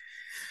know,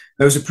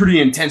 it was a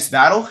pretty intense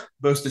battle.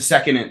 Both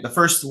the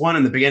first one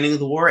in the beginning of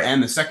the war,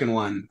 and the second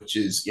one, which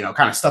is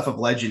kind of stuff of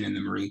legend in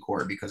the Marine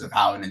Corps because of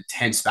how an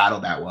intense battle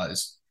that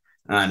was.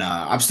 And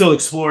I'm still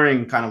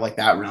exploring kind of like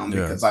that realm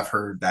because I've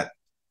heard that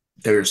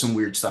there's some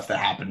weird stuff that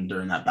happened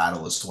during that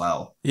battle as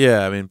well.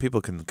 Yeah, I mean,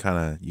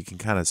 you can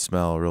kind of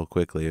smell real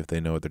quickly if they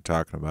know what they're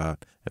talking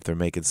about. If they're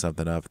making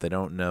something up, if they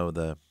don't know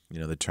the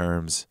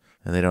terms,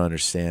 and they don't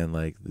understand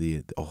like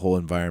the whole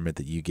environment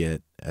that you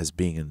get as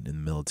being in the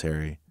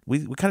military. We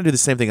kind of do the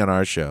same thing on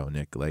our show,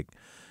 Nick. Like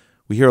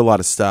we hear a lot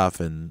of stuff,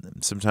 and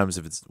sometimes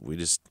if it's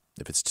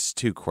just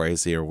too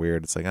crazy or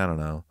weird, it's like I don't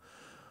know.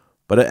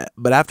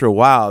 But after a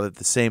while, that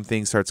the same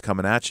thing starts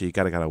coming at you. You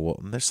got to well,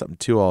 there's something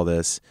to all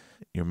this.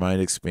 Your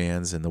mind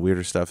expands, and the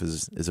weirder stuff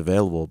is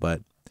available.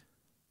 But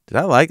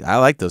I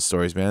like those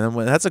stories, man.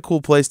 And that's a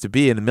cool place to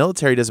be. And the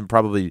military doesn't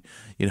probably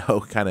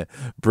kind of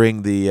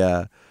bring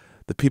the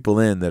people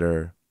in that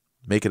are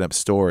making up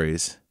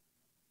stories.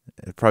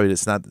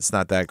 It's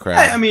not that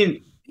crowd. I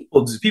mean,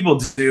 people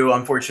do,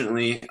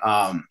 unfortunately.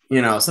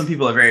 Some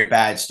people are very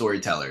bad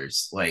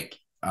storytellers. Like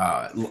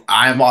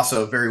I'm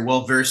also very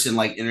well versed in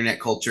like internet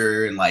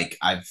culture, and like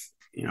I've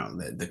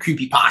the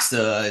creepy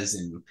pastas,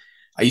 and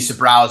I used to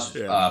browse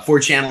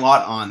 4chan a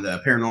lot on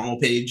the paranormal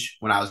page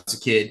when I was a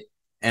kid.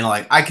 And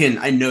like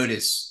I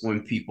notice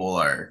when people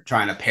are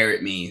trying to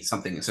parrot me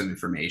some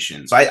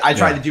information. So I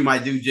try to do my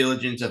due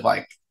diligence of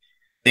like,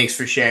 thanks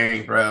for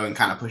sharing, bro, and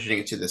kind of pushing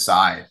it to the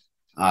side.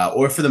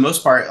 Or for the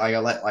most part, like I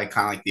let like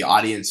kind of like the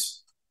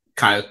audience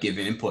kind of give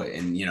an input.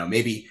 And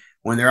maybe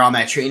when they're on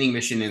that training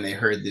mission and they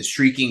heard this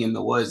shrieking in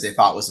the woods, they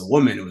thought it was a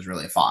woman. It was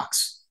really a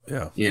fox.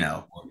 Yeah.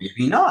 Or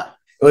maybe not.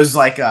 It was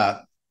like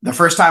the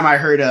first time I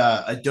heard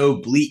a doe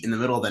bleat in the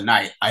middle of the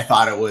night, I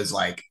thought it was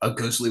like a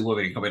ghostly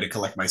woman coming to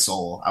collect my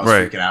soul. I was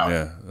freaking out.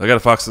 Yeah, I got a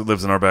fox that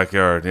lives in our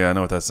backyard. Yeah, I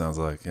know what that sounds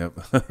like. Yep.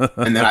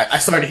 And then I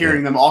started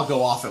hearing them all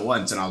go off at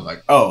once, and I was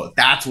like, oh,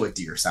 that's what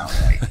deer sound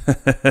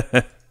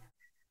like.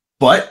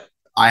 But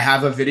I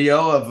have a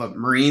video of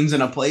Marines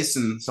in a place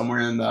somewhere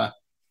in the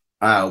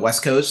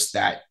West Coast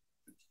that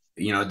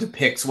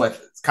depicts what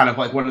kind of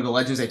like one of the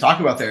legends they talk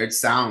about there.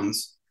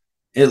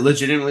 It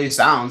legitimately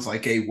sounds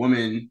like a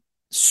woman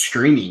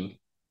screaming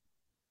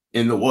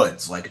in the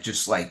woods, like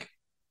just like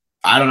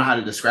I don't know how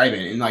to describe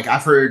it. And like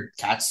I've heard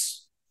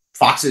cats,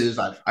 foxes,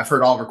 I've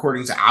heard all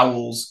recordings of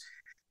owls.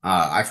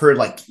 I've heard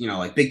like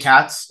like big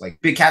cats.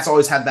 Like big cats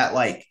always have that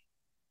like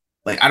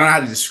I don't know how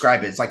to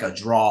describe it. It's like a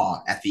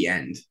draw at the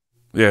end.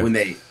 Yeah. When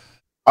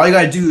all you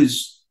gotta do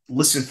is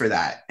listen for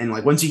that, and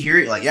like once you hear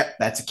it, like yep,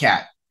 that's a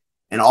cat.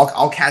 And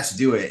all cats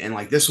do it. And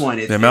like this one,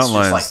 mountain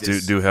lions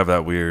like do have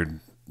that weird.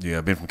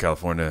 Yeah, being from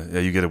California,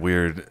 you get a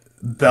weird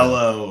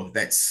bellow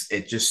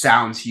it just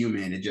sounds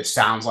human. It just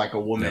sounds like a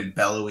woman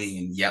bellowing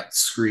and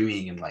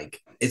screaming, and like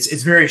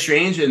it's very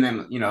strange. And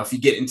then if you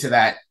get into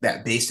that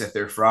base that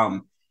they're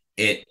from,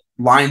 it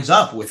lines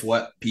up with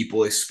what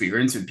people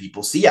experience and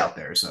people see out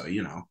there. So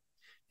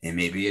and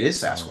maybe it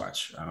is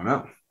Sasquatch. I don't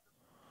know.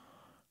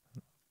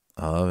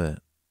 I love it.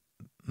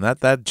 Not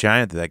that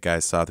giant that guy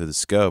saw through the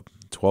scope,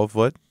 12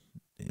 foot.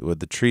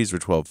 With the trees were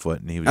 12 foot,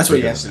 and he was. That's what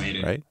he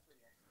estimated, right?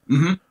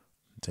 Mm-hmm.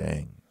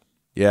 Dang.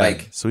 Yeah.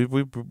 So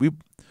we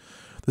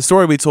the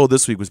story we told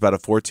this week was about a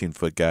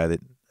 14-foot guy that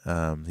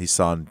he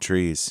saw in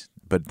trees,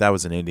 but that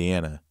was in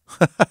Indiana.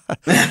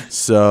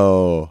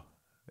 So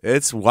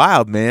it's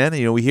wild, man.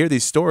 We hear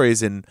these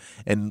stories, and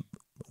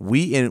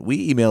we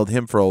emailed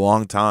him for a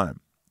long time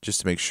just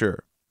to make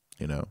sure,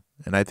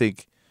 And I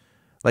think,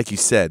 like you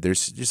said,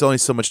 there's just only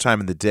so much time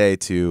in the day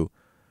to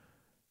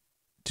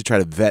try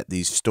to vet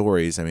these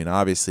stories. I mean,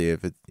 obviously,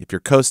 if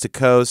you're coast to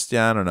coast,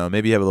 I don't know,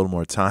 maybe you have a little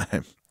more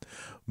time.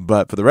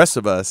 But for the rest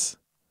of us,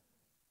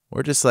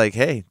 we're just like,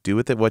 hey, do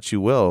with it what you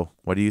will.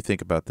 What do you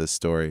think about this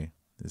story?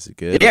 Is it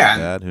good? Yeah.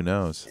 Bad? Who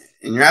knows?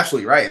 And you're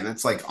absolutely right. And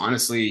that's like,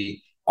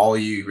 honestly, all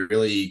you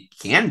really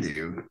can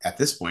do at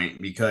this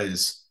point,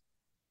 because,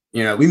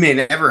 we may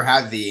never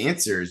have the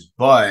answers,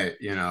 but,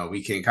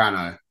 we can kind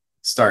of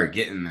start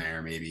getting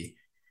there. Maybe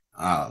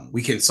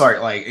we can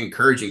start like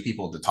encouraging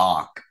people to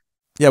talk.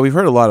 Yeah, we've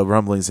heard a lot of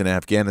rumblings in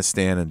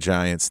Afghanistan and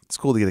giants. It's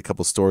cool to get a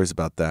couple stories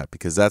about that,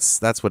 because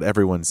that's what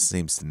everyone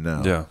seems to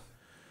know. Yeah.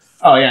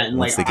 Oh yeah, and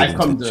like I've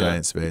come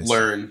to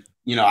learn.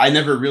 I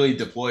never really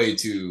deployed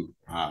to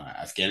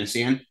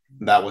Afghanistan.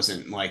 That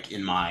wasn't like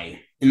in my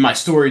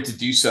story to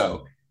do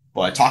so.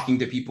 But talking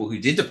to people who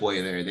did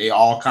deploy there, they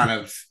all kind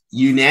of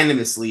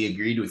unanimously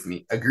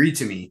agreed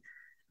to me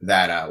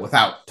that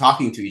without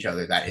talking to each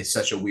other, that is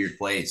such a weird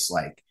place.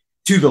 Like,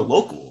 to the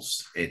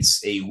locals,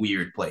 it's a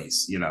weird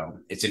place.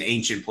 It's an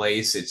ancient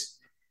place. It's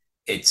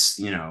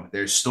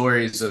there's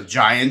stories of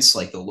giants,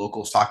 like the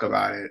locals talk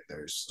about it.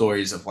 There's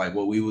stories of like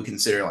what we would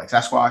consider like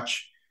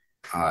Sasquatch,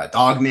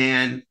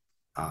 Dogman,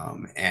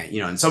 And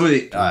and some of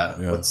the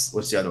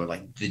what's the other one,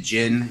 like the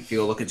jinn. If you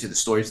go look into the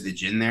stories of the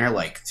jinn there,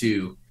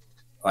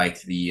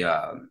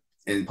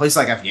 in places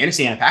like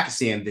Afghanistan and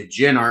Pakistan, the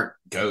jinn aren't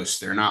ghosts.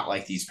 They're not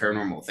like these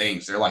paranormal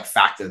things. They're like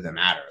fact of the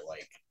matter.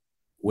 Like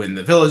when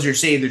the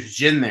villagers say there's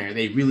jinn there,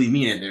 they really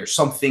mean it. There's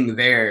something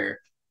there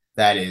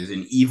that is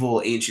an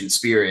evil ancient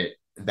spirit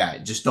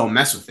that just don't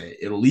mess with it.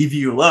 It'll leave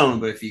you alone,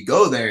 but if you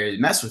go there and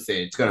mess with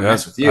it, it's going to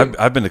mess with you.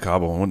 I've been to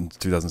Kabul. I went in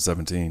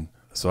 2017,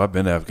 so I've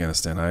been to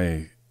Afghanistan.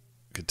 I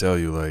could tell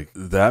you, like,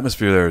 the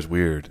atmosphere there is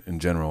weird in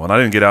general. And I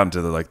didn't get out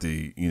into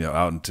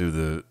out into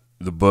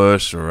the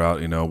bush or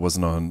out, it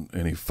wasn't on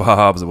any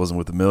fobs. It wasn't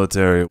with the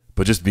military,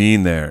 but just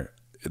being there,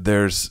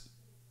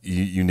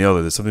 you nailed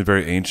it. There's something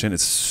very ancient.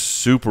 It's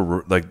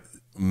super like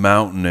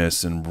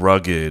mountainous and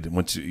rugged.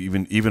 Once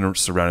you, even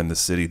surrounding the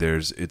city,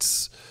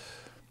 it's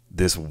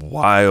this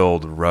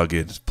wild,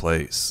 rugged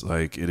place.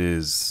 Like it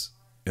is,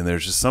 and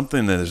there's just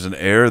something there's an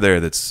air there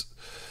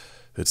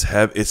it's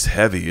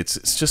heavy.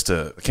 It's just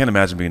I can't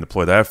imagine being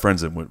deployed. I have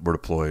friends that were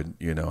deployed.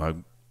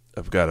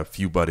 I've got a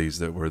few buddies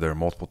that were there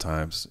multiple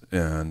times,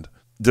 and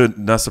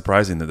not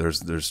surprising that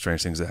there's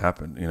strange things that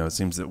happen. It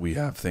seems that we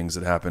have things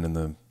that happen in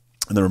the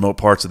remote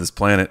parts of this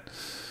planet,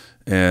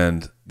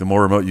 and the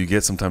more remote you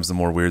get, sometimes the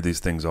more weird these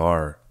things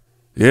are.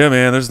 Yeah,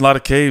 man, there's a lot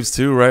of caves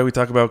too, right? We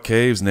talk about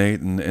caves, Nate,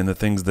 and the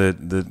things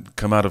that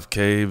come out of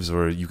caves,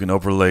 or you can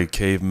overlay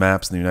cave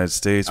maps in the United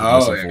States with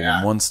some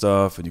 411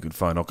 stuff, and you can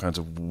find all kinds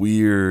of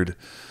weird,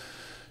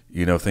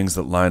 things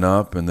that line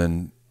up, and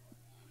then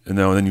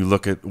you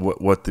look at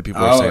what the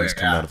people are saying is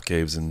coming out of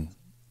caves in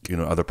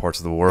other parts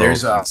of the world.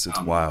 It's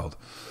wild.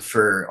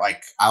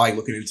 I like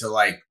looking into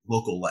like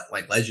local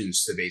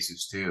legends to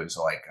bases too.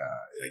 So like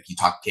you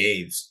talk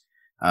caves.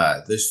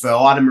 There's a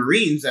lot of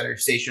Marines that are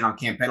stationed on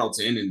Camp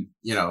Pendleton, and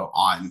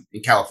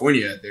in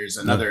California, there's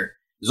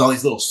all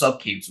these little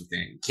sub camps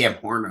within. Camp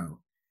Horno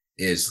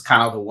is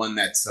kind of the one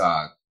that's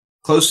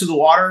close to the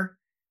water.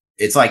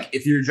 It's like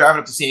if you're driving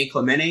up to San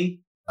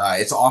Clemente,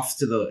 it's off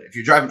to if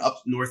you're driving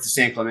up north to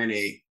San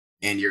Clemente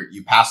and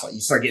you pass,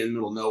 you start getting in the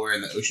middle of nowhere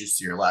and the ocean's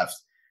to your left.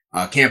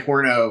 Camp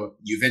Horno,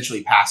 you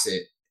eventually pass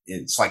it.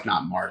 It's like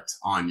not marked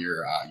on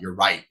your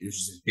right. There's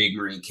just this big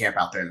Marine camp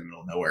out there in the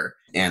middle of nowhere,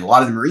 and a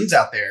lot of the Marines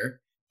out there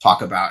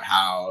talk about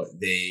how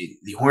the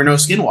Horno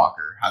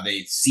Skinwalker, how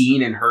they've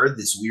seen and heard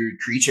this weird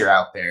creature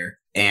out there,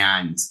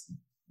 and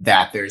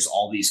that there's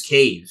all these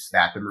caves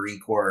that the Marine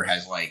Corps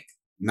has like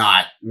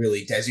not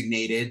really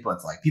designated,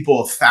 but like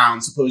people have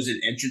found supposed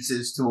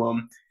entrances to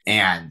them.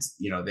 And,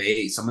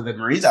 some of the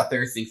Marines out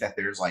there think that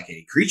there's like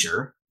a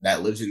creature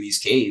that lives in these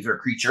caves, or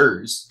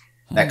creatures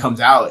that comes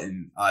out.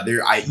 And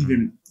I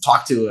even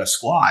talked to a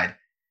squad.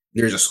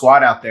 There's a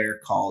squad out there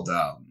called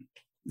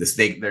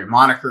their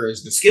moniker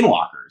is the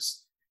Skinwalkers.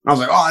 And I was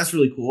like, oh, that's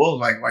really cool. I was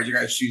like, why'd you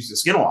guys choose the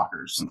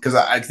Skinwalkers?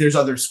 Because there's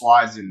other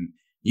squads and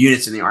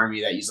units in the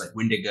Army that use like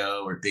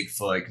Wendigo or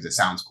Bigfoot because it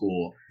sounds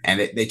cool. And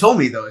they told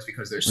me, though, it's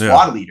because their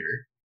squad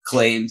leader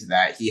claimed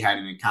that he had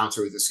an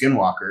encounter with a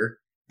Skinwalker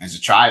as a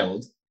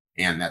child,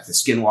 and that the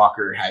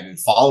Skinwalker had been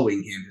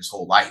following him his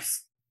whole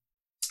life.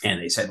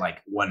 And they said,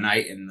 like, one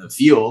night in the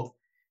field,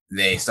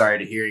 they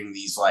started hearing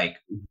these like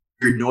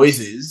weird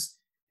noises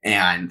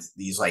and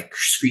these like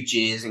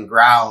screeches and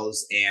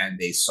growls, and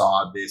they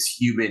saw this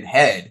human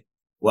head,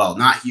 well,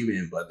 not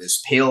human, but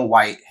this pale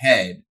white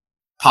head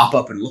pop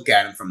up and look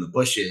at him from the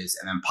bushes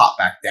and then pop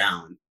back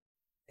down.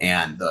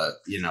 And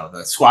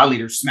the squad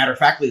leader, matter of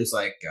factly, was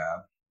like,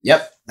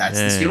 yep, that's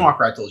the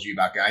Skinwalker I told you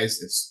about, guys.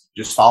 This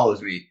just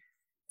follows me.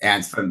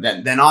 And from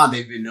then on,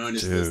 they've been known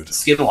as the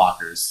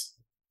Skinwalkers.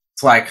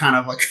 It's like kind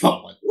of like,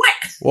 oh, like what?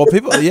 Well,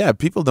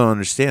 people don't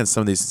understand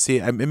some of these. See,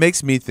 it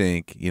makes me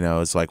think,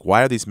 it's like,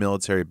 why are these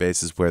military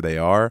bases where they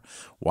are?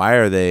 Why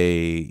are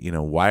they,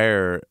 why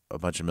are a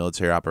bunch of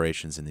military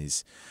operations in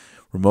these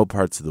remote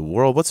parts of the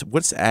world?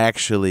 What's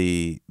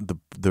actually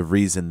the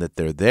reason that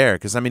they're there?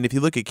 Because, if you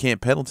look at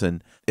Camp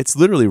Pendleton, it's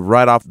literally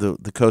right off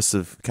the coast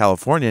of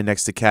California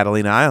next to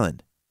Catalina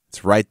Island.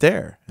 It's right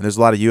there. And there's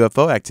a lot of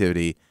UFO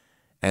activity.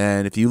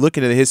 And if you look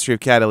into the history of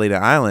Catalina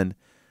Island,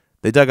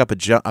 they dug up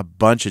a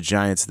bunch of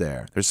giants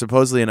there. There's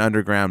supposedly an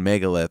underground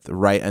megalith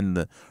right in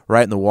the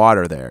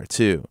water there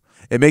too.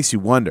 It makes you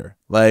wonder,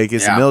 like,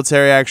 is the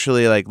military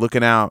actually like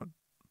looking out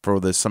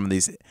for some of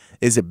these?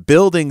 Is it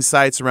building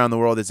sites around the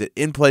world? Is it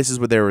in places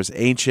where there was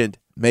ancient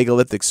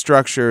megalithic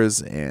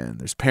structures and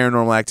there's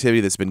paranormal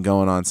activity that's been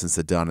going on since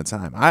the dawn of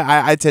time?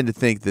 I tend to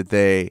think that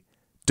they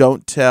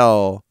don't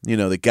tell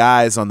the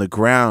guys on the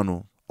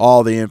ground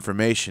all the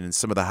information, and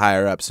some of the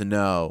higher ups to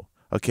know,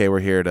 okay, we're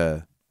here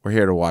to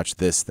watch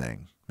this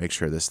thing, make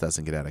sure this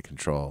doesn't get out of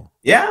control.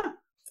 Yeah.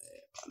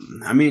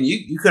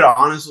 You could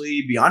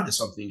honestly be onto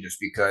something just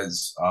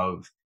because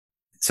of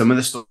some of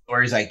the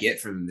stories I get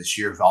from the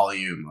sheer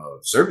volume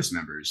of service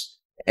members.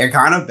 It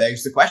kind of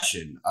begs the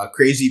question. A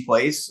crazy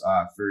place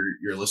for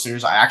your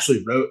listeners. I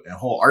actually wrote a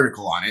whole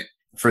article on it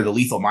for the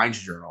Lethal Minds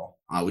Journal,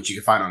 which you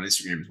can find on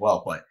Instagram as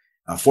well.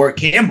 But Fort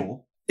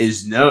Campbell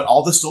is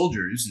all the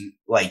soldiers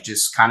like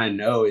just kind of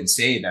know and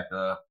say that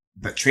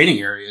the training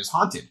area is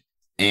haunted.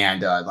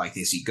 and like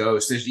they see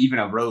ghosts. There's even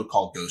a road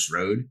called Ghost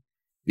Road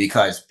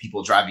because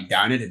people driving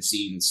down it have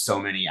seen so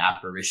many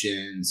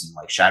apparitions and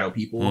like shadow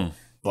people.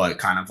 But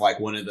kind of like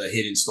one of the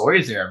hidden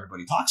stories there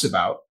everybody talks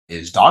about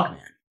is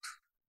Dogman.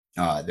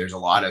 There's a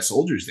lot of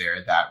soldiers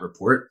there that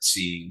report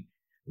seeing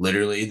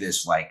literally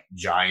this like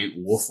giant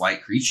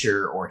wolf-like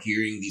creature, or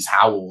hearing these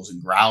howls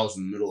and growls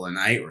in the middle of the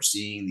night, or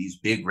seeing these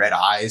big red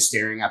eyes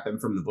staring at them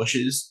from the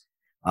bushes,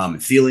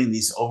 feeling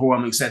these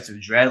overwhelming sense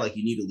of dread, like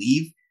you need to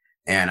leave.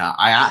 And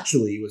I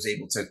actually was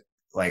able to,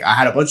 like, I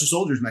had a bunch of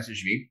soldiers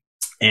message me,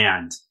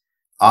 and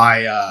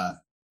I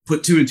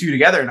put 2 and 2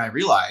 together, and I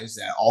realized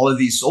that all of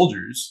these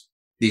soldiers,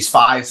 these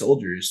 5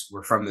 soldiers,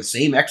 were from the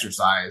same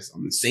exercise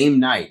on the same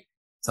night,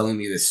 telling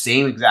me the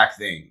same exact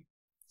thing.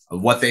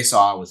 Of what they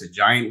saw was a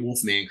giant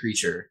wolfman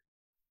creature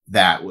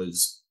that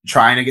was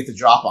trying to get the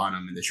drop on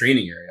them in the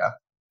training area.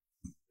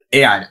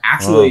 And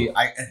actually,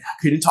 I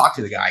couldn't talk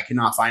to the guy. I could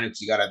not find him because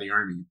he got out of the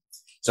army.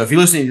 So if you're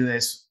listening to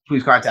this,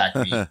 please contact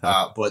me.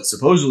 But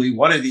supposedly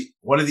one of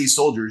these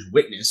soldiers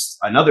witnessed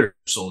another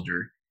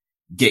soldier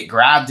get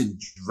grabbed and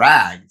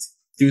dragged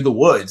through the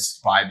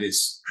woods by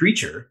this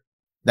creature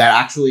that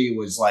actually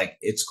was like,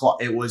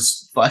 it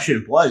was flesh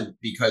and blood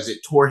because it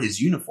tore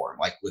his uniform,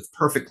 like with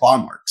perfect claw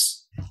marks.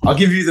 I'll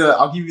give you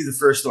the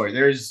first story.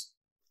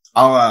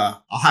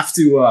 I'll have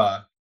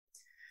to,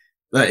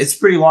 it's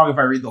pretty long if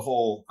I read the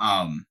whole,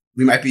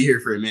 we might be here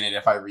for a minute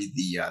if I read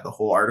the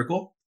whole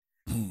article.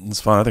 It's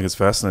fine. I think it's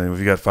fascinating. If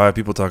you got 5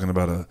 people talking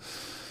about a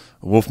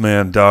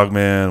wolfman,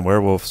 dogman,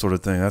 werewolf sort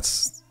of thing,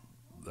 that's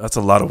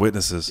a lot of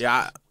witnesses.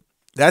 Yeah.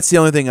 That's the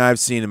only thing I've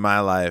seen in my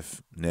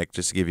life, Nick,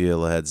 just to give you a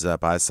little heads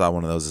up. I saw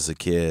one of those as a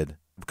kid.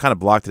 Kind of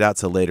blocked it out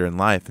till later in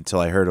life, until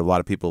I heard a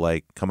lot of people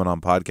like coming on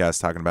podcasts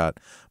talking about,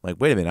 I'm like,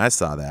 wait a minute, I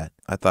saw that.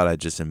 I thought I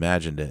just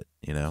imagined it,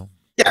 you know?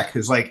 Yeah,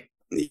 because like,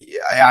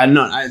 I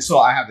know. So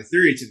I have a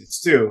theory to this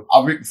too.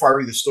 Before I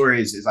read the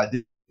stories, is I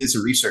did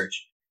some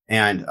research,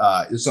 and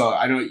so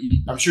I know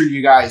I'm sure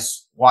you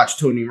guys watched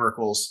Tony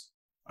Merkel's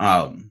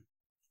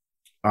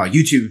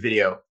YouTube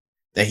video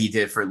that he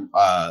did for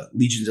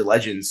Legions of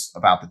Legends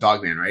about the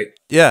Dogman, right?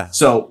 Yeah.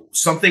 So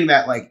something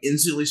that like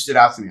instantly stood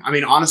out to me. I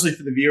mean, honestly,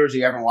 for the viewers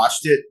who haven't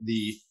watched it,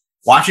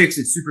 watch it 'cause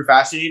it's super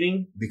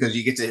fascinating because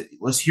you get to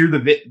let's hear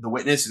the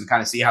witness and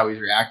kind of see how he's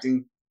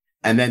reacting.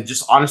 And then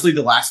just honestly,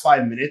 the last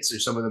 5 minutes are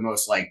some of the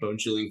most like bone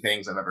chilling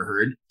things I've ever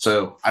heard.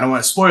 So I don't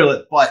want to spoil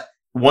it, but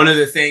one of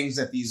the things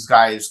that these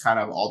guys kind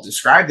of all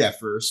described at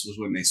first was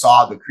when they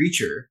saw the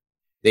creature,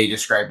 they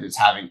described it as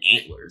having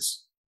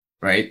antlers.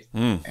 Right.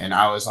 And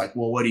I was like,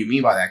 well, what do you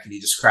mean by that? Can you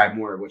describe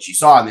more of what you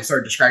saw? And they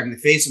started describing the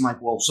face. I'm like,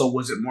 well, so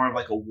was it more of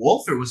like a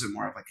wolf or was it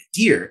more of like a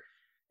deer?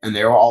 And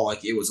they were all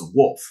like, it was a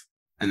wolf.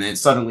 And then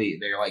suddenly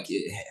they're like,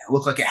 it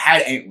looked like it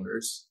had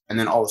antlers. And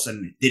then all of a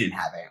sudden it didn't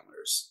have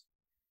antlers.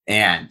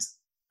 And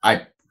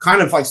I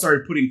kind of like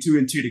started putting 2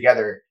 and 2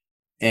 together.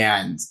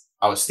 And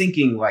I was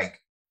thinking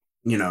like,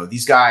 you know,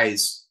 these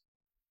guys,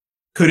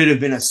 could it have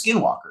been a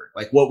skinwalker?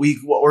 Like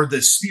or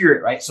the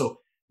spirit, right? So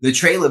the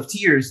Trail of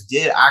Tears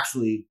did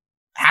actually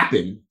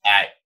happen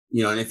at,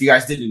 you know, and if you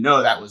guys didn't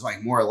know, that was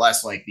like more or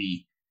less like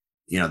the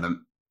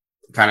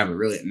kind of a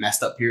really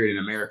messed up period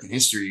in American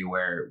history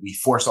where we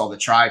forced all the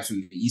tribes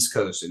from the East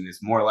Coast, and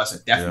it's more or less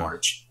a death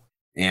march.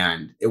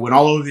 And it went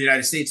all over the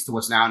United States to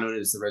what's now known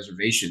as the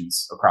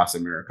reservations across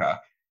America.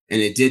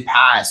 And it did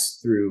pass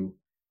through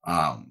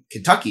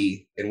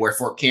Kentucky and where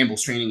Fort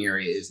Campbell's training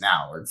area is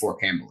now, or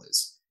Fort Campbell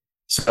is.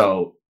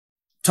 So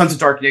tons of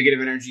dark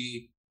negative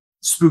energy,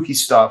 spooky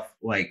stuff.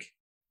 Like,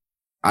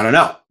 I don't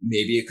know.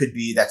 Maybe it could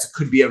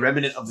be a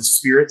remnant of the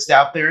spirits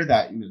out there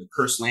that, you know, the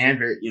cursed land,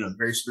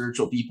 very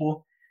spiritual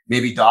people.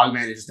 Maybe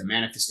Dogman is just a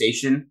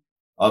manifestation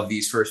of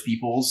these first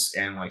peoples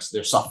and like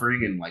their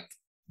suffering and like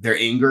their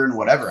anger and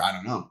whatever. I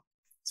don't know.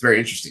 It's very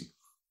interesting,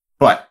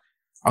 but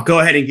I'll go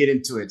ahead and get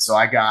into it. So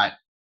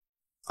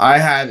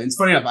it's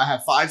funny enough, I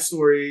have 5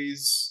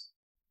 stories.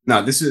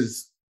 No, this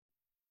is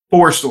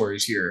 4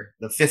 stories here.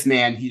 The 5th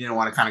man, he didn't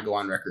want to kind of go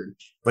on record,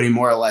 but he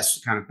more or less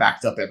kind of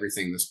backed up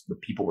everything the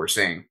people were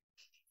saying.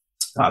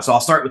 So I'll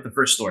start with the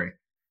first story.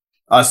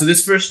 So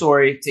this first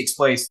story takes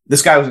place.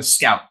 This guy was a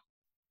scout.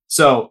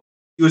 So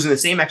he was in the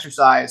same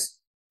exercise.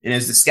 And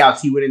as the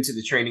scouts, he went into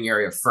the training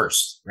area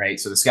first, right?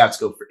 So the scouts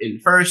go in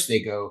first.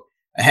 They go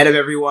ahead of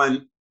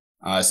everyone.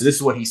 So this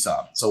is what he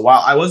saw. So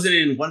while I wasn't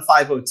in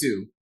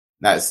 1502,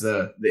 that's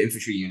the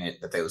infantry unit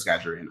that those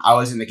guys were in, I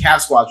was in the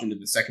Cav Squadron of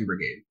the 2nd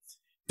Brigade.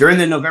 During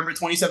the November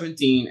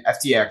 2017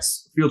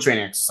 FTX field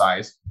training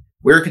exercise,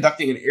 we were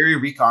conducting an area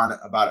recon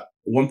about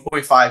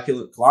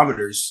 1.5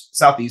 kilometers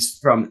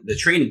southeast from the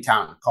training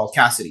town called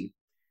Cassidy.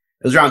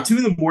 It was around 2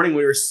 in the morning.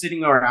 We were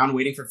sitting around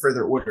waiting for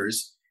further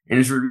orders. And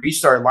as we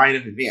reached our line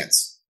of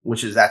advance,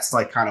 that's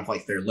like kind of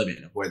like their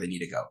limit of where they need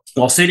to go.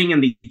 While sitting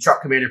in the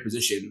truck commander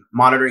position,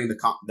 monitoring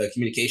the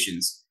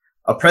communications,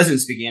 a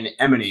presence began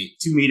to emanate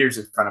 2 meters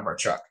in front of our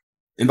truck.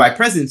 And by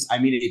presence, I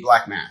mean a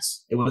black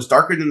mass. It was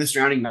darker than the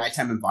surrounding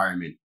nighttime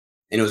environment.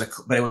 And it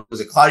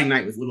was a cloudy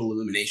night with little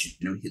illumination,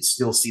 and we could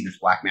still see this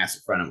black mass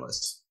in front of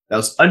us. That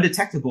was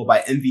undetectable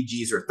by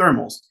NVGs or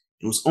thermals,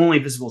 and was only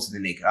visible to the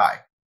naked eye.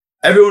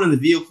 Everyone in the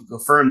vehicle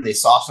confirmed they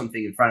saw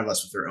something in front of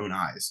us with their own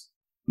eyes.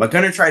 My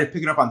gunner tried to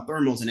pick it up on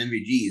thermals and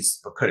NVGs,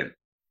 but couldn't.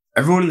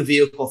 Everyone in the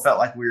vehicle felt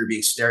like we were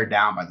being stared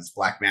down by this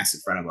black mass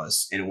in front of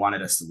us and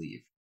wanted us to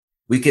leave.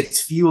 We could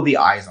feel the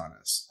eyes on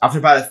us. After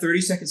about a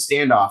 30-second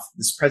standoff,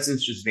 this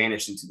presence just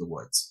vanished into the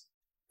woods.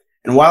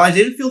 And while I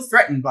didn't feel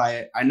threatened by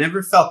it, I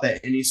never felt that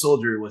any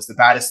soldier was the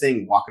baddest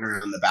thing walking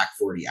around the back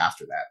 40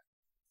 after that.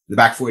 The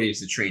back 40 is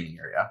the training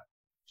area.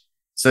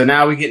 So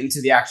now we get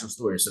into the actual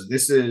story. So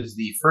this is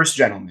the first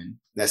gentleman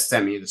that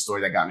sent me the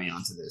story that got me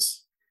onto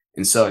this.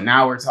 And so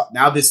now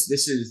this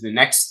is the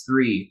next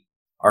three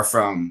are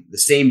from the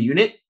same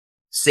unit,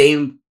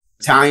 same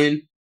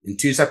battalion, in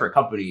two separate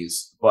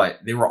companies, but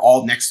they were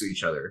all next to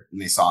each other when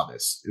they saw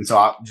this. And so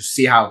I'll just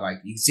see how, like,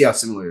 you can see how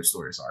similar the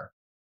stories are.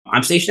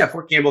 I'm stationed at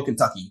Fort Campbell,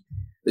 Kentucky.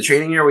 The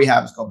training area we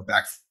have is called the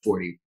Back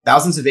 40.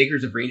 Thousands of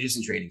acres of ranges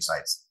and training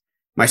sites.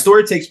 My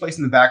story takes place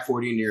in the Back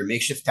 40 near a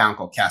makeshift town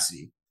called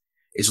Cassidy.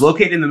 It's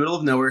located in the middle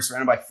of nowhere,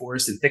 surrounded by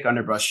forest and thick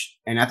underbrush.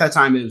 And at that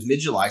time, it was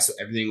mid-July, so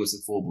everything was in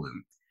full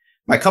bloom.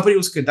 My company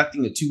was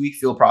conducting a 2-week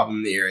field problem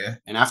in the area,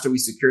 and after we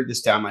secured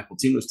this town, my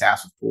platoon was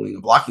tasked with pulling a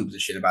blocking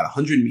position about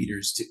 100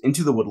 meters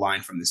into the wood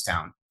line from this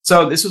town.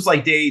 So this was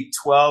like day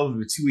 12 of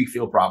a 2-week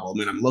field problem,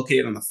 and I'm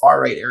located on the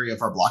far right area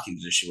of our blocking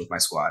position with my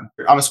squad.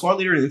 I'm a squad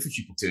leader in an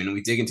infantry platoon, and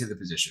we dig into the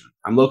position.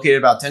 I'm located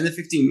about 10 to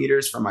 15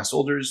 meters from my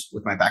soldiers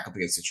with my back up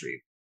against a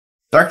tree.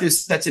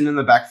 Darkness sets in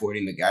the Back 40,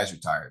 and the guys are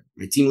tired.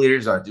 My team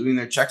leaders are doing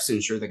their checks to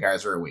ensure the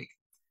guys are awake.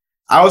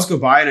 Hours go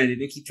by, and I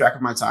didn't keep track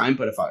of my time,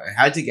 but if I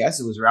had to guess,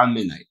 it was around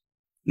midnight.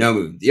 No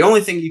moon. The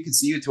only thing you could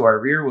see to our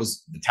rear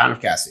was the town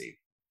of Cassidy.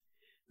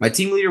 My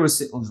team leader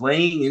was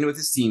laying in with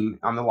his team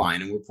on the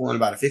line, and we're pulling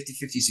about a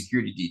 50-50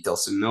 security detail,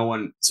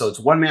 so it's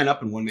one man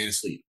up and one man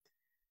asleep.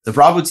 The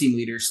Bravo team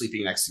leader is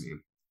sleeping next to me.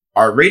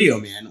 Our radio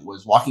man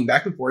was walking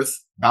back and forth,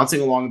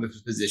 bouncing along the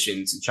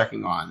positions and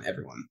checking on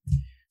everyone.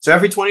 So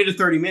every 20 to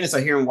 30 minutes,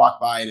 I hear him walk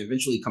by and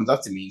eventually comes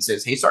up to me and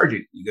says, "Hey,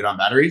 Sergeant, you good on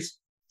batteries?"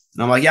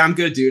 And I'm like, "Yeah, I'm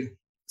good, dude."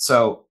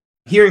 So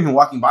hearing him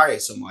walking by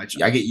so much,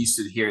 I get used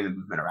to hearing the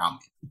movement around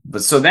me.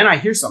 But so then I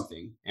hear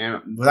something, and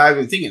without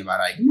even thinking about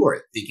it, I ignore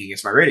it, thinking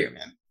it's my radio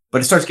man.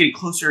 But it starts getting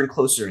closer and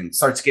closer and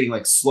starts getting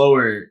like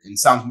slower and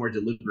sounds more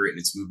deliberate in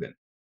its movement.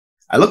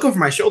 I look over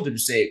my shoulder to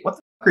say, "What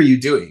the fuck are you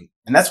doing?"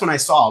 And that's when I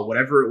saw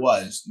whatever it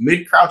was,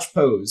 mid-crouch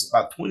pose,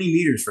 about 20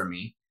 meters from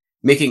me,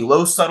 making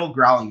low, subtle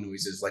growling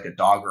noises like a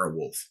dog or a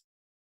wolf.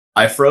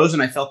 I froze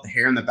and I felt the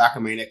hair on the back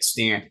of my neck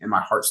stand and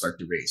my heart start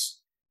to race.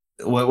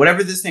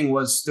 Whatever this thing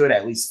was stood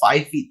at least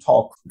 5 feet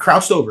tall,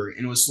 crouched over,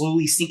 and was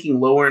slowly sinking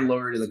lower and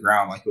lower to the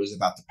ground like it was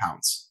about to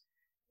pounce.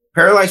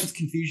 Paralyzed with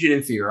confusion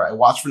and fear, I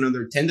watched for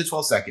another 10 to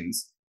 12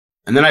 seconds,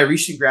 and then I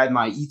reached and grabbed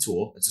my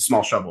E-tool, it's a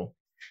small shovel,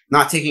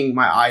 not taking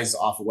my eyes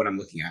off of what I'm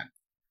looking at.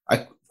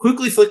 I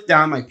quickly flicked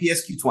down my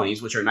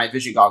PSQ-20s, which are night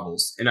vision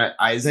goggles, and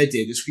as I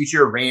did, this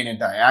creature ran a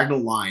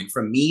diagonal line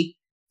from me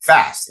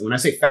fast. And when I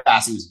say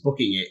fast, he was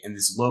booking it in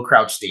this low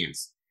crouch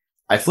stance.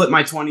 I flipped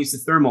my 20s to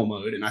thermal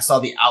mode, and I saw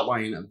the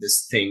outline of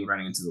this thing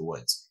running into the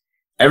woods.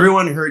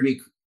 Everyone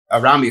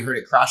around me heard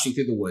it crashing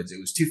through the woods. It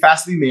was too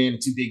fast to be man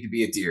and too big to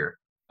be a deer,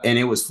 and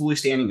it was fully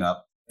standing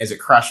up as it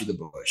crashed through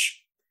the bush.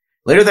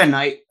 Later that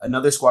night,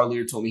 another squad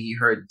leader told me he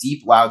heard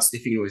deep, loud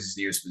sniffing noises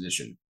near his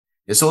position.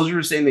 The soldiers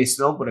were saying they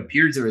smelled what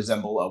appeared to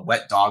resemble a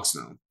wet dog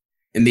smell.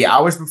 In the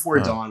hours before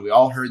dawn, we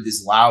all heard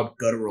this loud,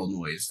 guttural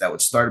noise that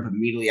would start up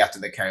immediately after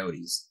the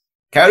coyotes.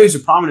 Coyotes are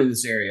prominent in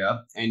this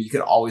area, and you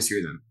could always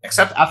hear them.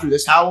 Except after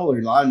this howl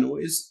or loud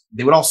noise,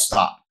 they would all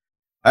stop.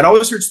 I'd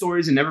always heard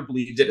stories and never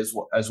believed it as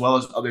well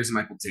as others in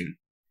my platoon.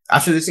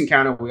 After this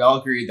encounter, we all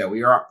agreed that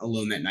we aren't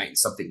alone that night and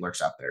something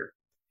lurks out there.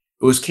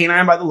 It was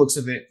canine by the looks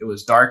of it. It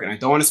was dark, and I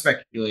don't want to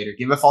speculate or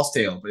give a false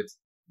tale,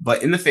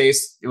 but in the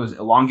face, it was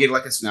elongated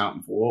like a snout,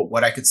 and for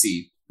what I could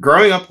see.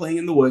 Growing up playing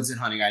in the woods and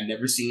hunting, I'd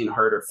never seen,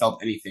 heard, or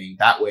felt anything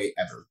that way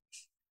ever.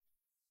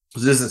 So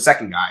this is the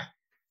second guy.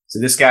 So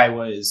this guy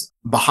was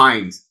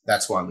behind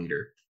that squad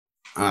leader.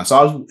 So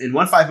I was in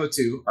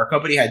 1502. Our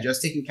company had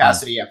just taken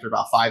Cassidy after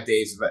about 5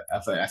 days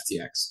of an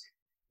FTX.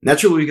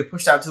 Naturally, we get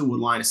pushed out to the wood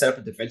line to set up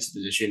a defensive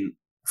position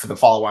for the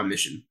follow-on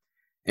mission.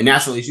 And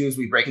naturally, as soon as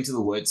we break into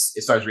the woods,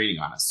 it starts raining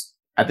on us.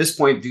 At this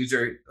point, dudes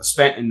are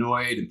spent,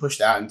 annoyed, and pushed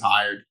out and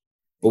tired.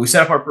 But we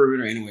set up our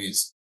perimeter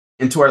anyways.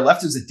 And to our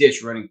left is a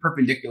ditch running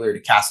perpendicular to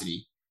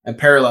Cassidy and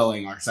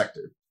paralleling our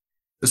sector.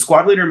 The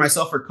squad leader and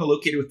myself are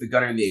co-located with the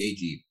gunner and the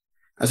AG.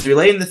 As we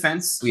lay in the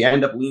fence, we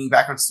end up leaning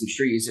back on some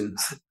trees and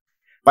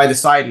by the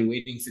side and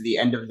waiting for the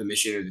end of the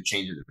mission or the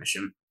change of the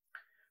mission.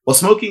 While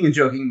smoking and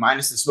joking,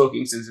 minus the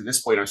smoking, since at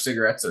this point our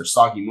cigarettes are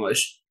soggy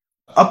mush,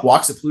 up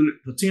walks a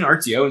platoon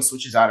RTO and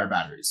switches out our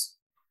batteries.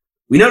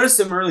 We noticed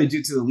him early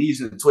due to the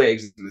leaves and the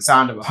twigs and the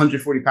sound of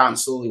 140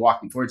 pounds slowly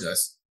walking towards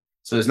us,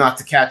 so as not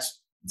to catch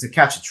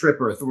a trip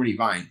or a thorny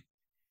vine.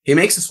 He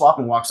makes a swap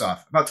and walks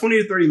off. About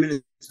 20 to 30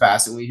 minutes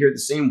pass, and we hear the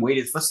same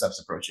weighted footsteps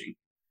approaching.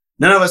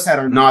 None of us had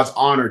our nods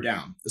on or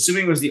down.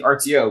 Assuming it was the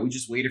RTO, we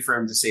just waited for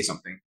him to say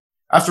something.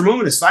 After a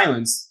moment of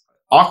silence,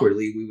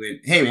 awkwardly, we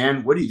went, "Hey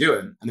man, what are you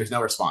doing?" And there's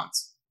no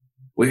response.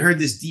 We heard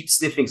this deep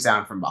sniffing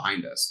sound from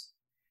behind us.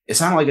 It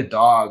sounded like a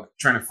dog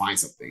trying to find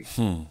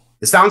something.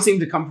 The sound seemed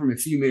to come from a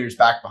few meters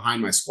back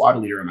behind my squad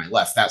leader on my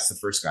left. That's the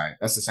first guy.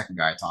 That's the second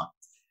guy I talked.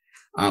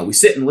 We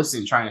sit and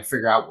listen, trying to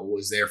figure out what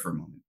was there for a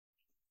moment.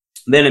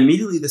 Then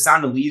immediately the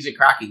sound of leaves and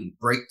cracking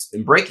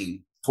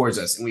breaking towards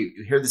us. And we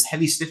hear this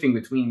heavy sniffing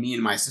between me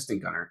and my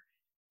assistant gunner.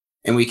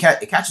 And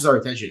it catches our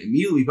attention.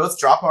 Immediately, we both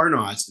drop our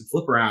nods and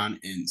flip around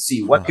and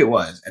see what it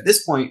was. At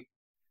this point,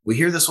 we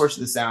hear the source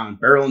of the sound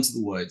barrel into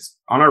the woods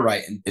on our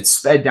right, and it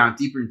sped down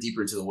deeper and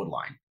deeper into the wood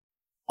line.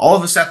 All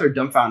of us sat there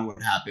dumbfounded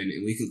what happened,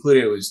 and we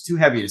concluded it was too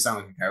heavy to sound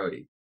like a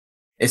coyote.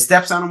 Its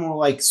steps sounded more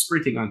like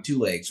sprinting on 2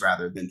 legs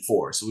rather than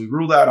 4, so we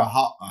ruled out a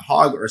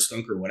hog or a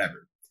skunk or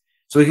whatever.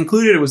 So we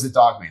concluded it was the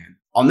dogman.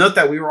 I'll note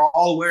that we were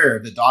all aware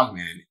of the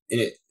dogman,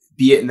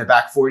 be it in the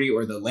back 40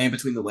 or the land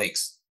between the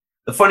lakes.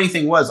 The funny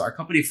thing was, our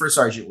company first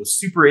sergeant was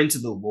super into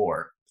the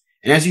lore.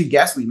 And as you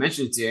guessed, we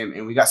mentioned it to him,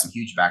 and we got some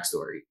huge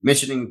backstory,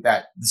 mentioning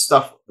that the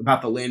stuff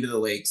about the land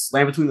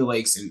between the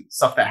lakes, and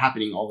stuff that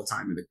happening all the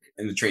time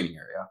in the training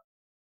area.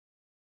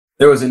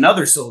 There was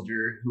another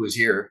soldier who was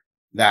here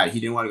that he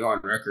didn't want to go on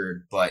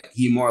record, but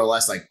he more or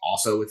less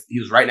he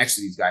was right next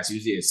to these guys. He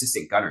was the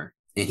assistant gunner,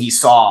 and he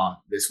saw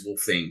this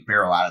wolf thing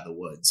barrel out of the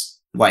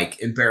woods,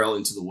 and barrel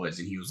into the woods.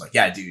 And he was like,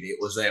 "Yeah, dude, it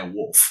was a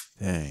wolf."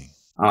 Dang.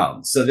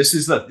 So this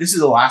is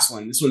the last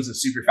one. This one's a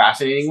super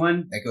fascinating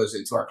one that goes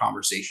into our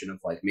conversation of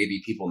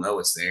maybe people know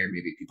it's there,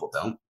 maybe people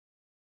don't.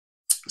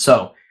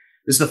 So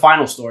this is the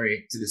final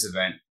story to this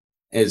event.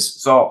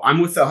 So I'm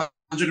with the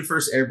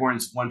 101st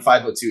Airborne's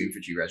 1502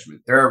 Infantry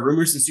Regiment. There are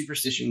rumors and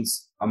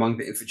superstitions among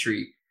the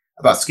infantry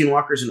about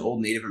skinwalkers and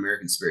old Native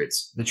American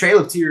spirits. The Trail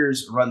of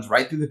Tears runs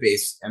right through the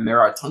base, and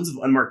there are tons of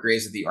unmarked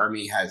graves that the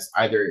Army has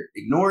either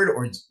ignored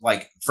or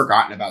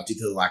forgotten about due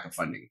to the lack of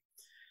funding.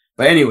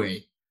 But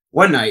anyway,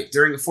 one night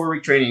during a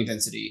 4-week training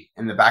intensity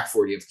in the back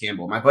 40 of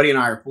Campbell, my buddy and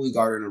I are pulling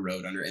guard on a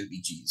road under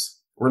NVGs.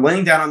 We're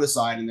laying down on the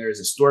side, and there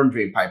is a storm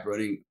drain pipe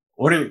running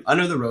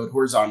under the road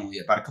horizontally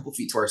about a couple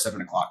feet to our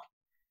 7 o'clock.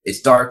 It's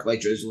dark,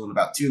 like drizzle, and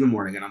about 2 in the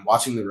morning, and I'm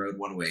watching the road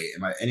one way,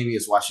 and my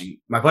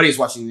buddy is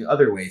watching the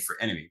other way for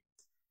enemy.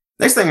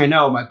 Next thing I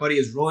know, my buddy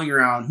is rolling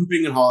around,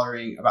 hooping and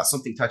hollering about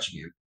something touching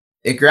him.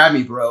 It grabbed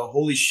me, bro.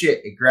 Holy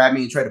shit. It grabbed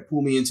me and tried to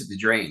pull me into the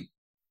drain.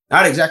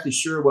 Not exactly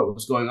sure what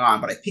was going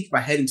on, but I peeked my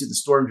head into the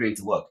storm drain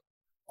to look.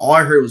 All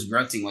I heard was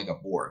grunting like a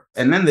boar,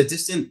 and then the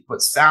distant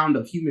but sound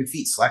of human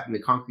feet slapping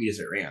the concrete as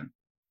it ran.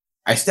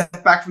 I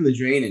stepped back from the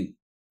drain and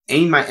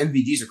aimed my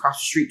MVDs across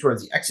the street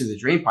towards the exit of the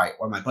drain pipe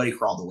while my buddy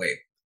crawled away.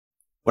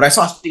 What I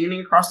saw standing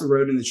across the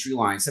road in the tree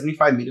line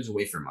 75 meters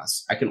away from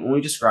us, I can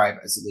only describe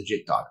as a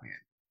legit dogman.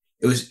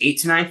 It was 8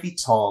 to 9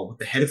 feet tall with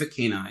the head of a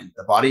canine,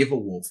 the body of a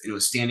wolf, and it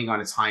was standing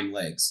on its hind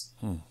legs.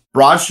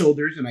 Broad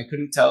shoulders, and I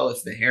couldn't tell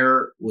if the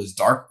hair was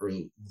dark or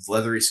with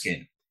leathery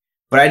skin.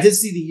 But I did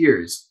see the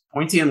ears,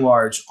 pointy and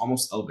large,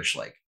 almost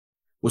elvish-like.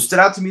 What stood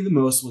out to me the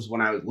most was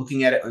when I was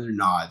looking at it under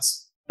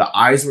nods. The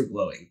eyes were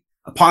glowing.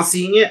 Upon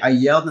seeing it, I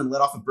yelled and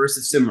let off a burst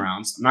of sim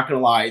rounds. I'm not going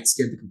to lie, it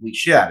scared the complete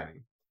shit out of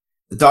me.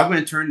 The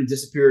dogman turned and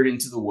disappeared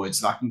into the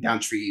woods, knocking down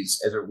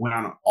trees as it went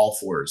on all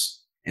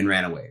fours and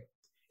ran away.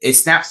 It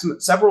snapped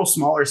several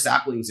smaller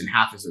saplings in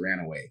half as it ran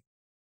away.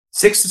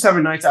 6 to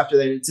 7 nights after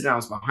that incident, I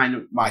was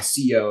behind my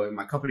CO and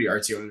my company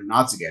RTO under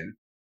nods again,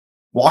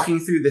 walking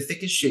through the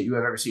thickest shit you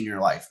have ever seen in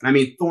your life. And I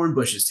mean thorn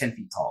bushes 10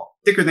 feet tall,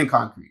 thicker than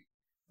concrete.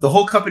 The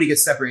whole company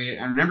gets separated,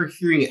 and I remember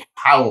hearing it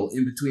howl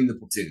in between the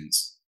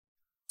platoons.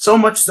 So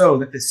much so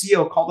that the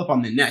CO called up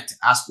on the net to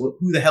ask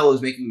who the hell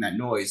is making that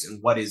noise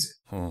and what is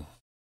it.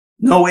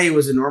 No way it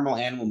was a normal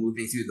animal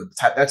moving through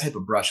that type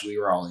of brush we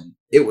were all in.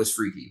 It was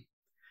freaky.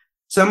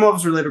 Some of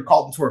us were later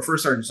called into our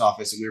first sergeant's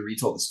office, and we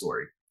retold the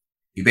story.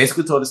 He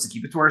basically told us to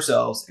keep it to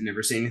ourselves and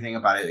never say anything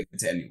about it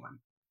to anyone.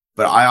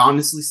 But I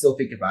honestly still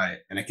think about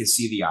it, and I can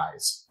see the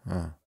eyes.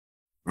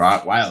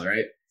 Wild,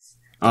 right?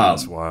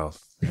 That's wild.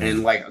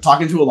 And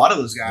talking to a lot of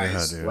those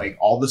guys,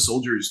 all the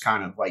soldiers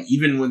kind of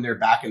even when they're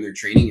back in their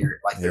training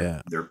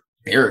area, their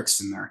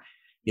barracks, and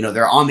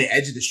they're on the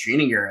edge of this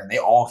training area, and they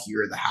all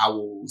hear the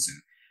howls,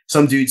 and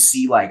some dudes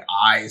see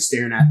eyes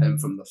staring at them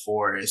from the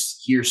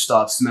forest, hear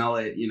stuff, smell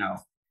it,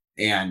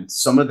 and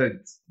some of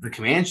the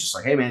command's just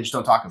hey man, just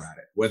don't talk about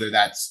it. Whether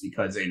that's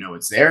because they know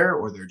it's there,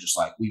 or they're just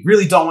we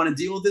really don't want to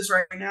deal with this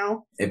right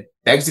now. It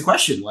begs the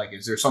question,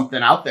 is there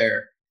something out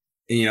there,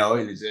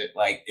 and is it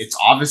it's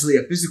obviously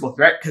a physical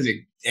threat because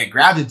it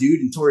grabbed a dude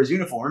and tore his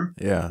uniform.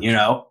 Yeah.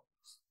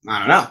 I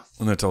don't know.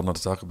 And they're told not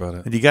to talk about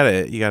it. And you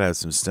gotta have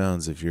some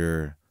stones if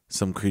you're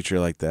some creature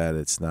like that.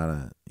 It's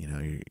not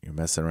you're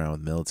messing around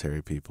with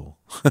military people.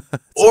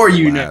 Or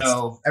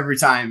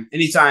anytime.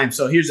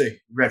 So here's a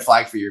red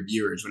flag for your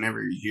viewers.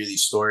 Whenever you hear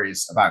these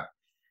stories about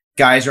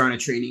guys are on a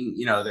training,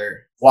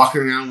 they're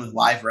walking around with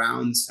live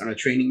rounds on a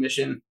training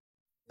mission,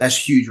 that's a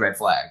huge red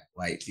flag.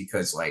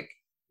 Because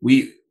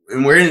when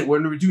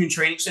we're doing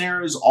training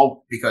scenarios,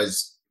 all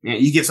because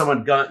you give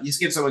someone a gun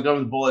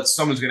with bullets,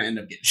 someone's gonna end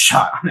up getting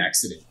shot on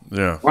accident.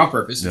 Yeah. On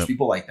purpose. There's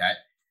people like that.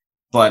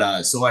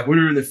 But so when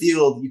we're in the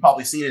field, you've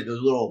probably seen it,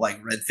 those little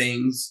red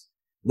things,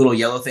 little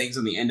yellow things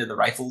on the end of the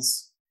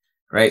rifles.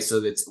 right? So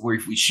that's where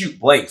if we shoot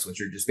blanks,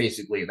 which are just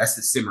basically, that's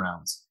the sim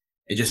rounds.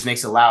 It just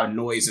makes a loud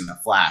noise and a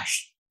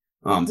flash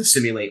to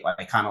simulate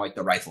like kind of like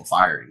the rifle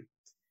firing.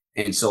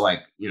 And so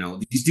like, you know,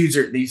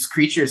 these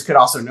creatures could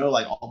also know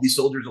like all these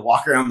soldiers will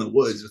walk around the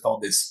woods with all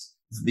these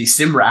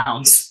sim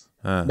rounds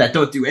that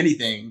don't do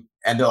anything.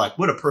 And they're like,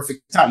 what a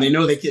perfect time. They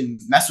know they can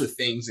mess with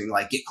things and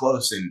like get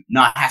close and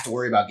not have to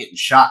worry about getting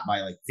shot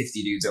by like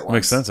 50 dudes at once.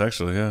 Makes sense,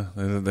 actually. Yeah,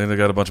 they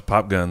got a bunch of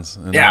pop guns.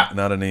 And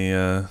not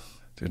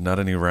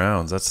any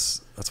rounds.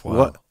 That's wild.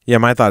 What? Yeah,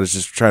 my thought is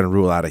just trying to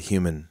rule out a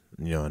human,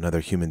 you know,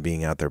 another human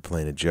being out there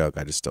playing a joke.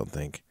 I just don't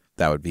think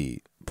that would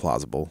be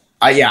plausible.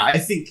 I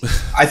think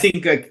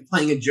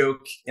playing a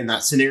joke in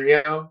that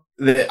scenario,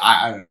 that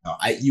I don't know,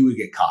 you would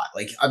get caught.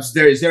 Like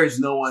there's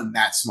no one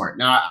that smart.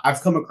 Now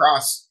I've come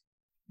across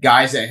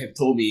guys that have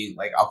told me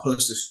like I'll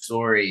post a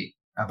story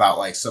about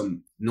like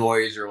some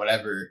noise or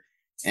whatever,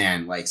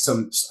 and like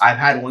I've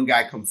had one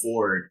guy come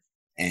forward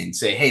and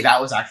say, hey,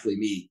 that was actually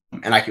me,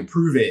 and I can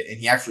prove it, and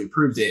he actually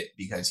proved it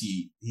because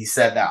he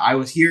said that I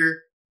was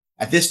here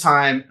at this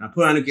time and I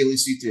put on a ghillie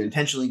suit to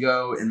intentionally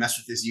go and mess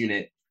with this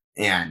unit,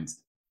 and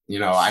you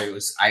know I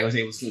was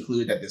able to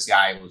conclude that this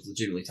guy was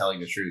legitimately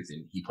telling the truth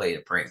and he played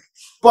a prank.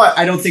 But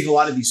I don't think a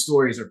lot of these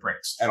stories are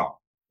pranks at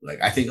all.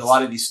 Like I think a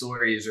lot of these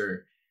stories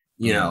are,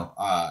 you know,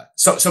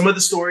 so some of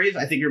the stories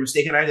I think are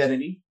mistaken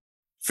identity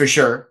for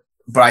sure,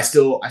 but I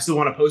still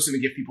want to post them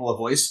and give people a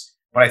voice.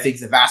 But I think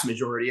the vast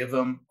majority of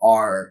them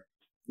are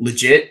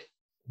legit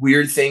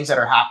weird things that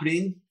are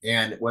happening,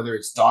 and whether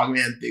it's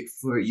Dogman,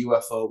 Bigfoot,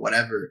 UFO,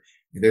 whatever,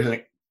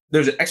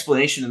 there's an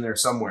explanation in there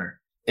somewhere,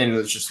 and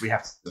it's just we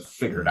have to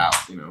figure it out,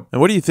 you know. And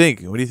what do you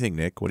think? What do you think,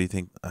 Nick? What do you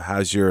think?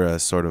 How's your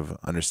sort of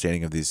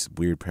understanding of these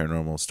weird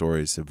paranormal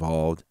stories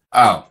evolved?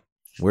 Oh.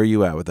 Where are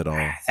you at with it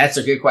all? That's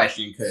a good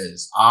question,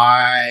 because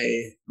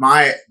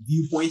my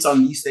viewpoints on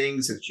these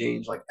things have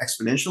changed like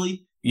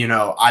exponentially. You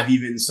know, I've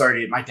even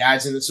started, my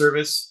dad's in the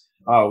service,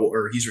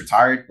 or he's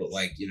retired, but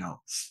like, you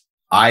know,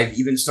 I've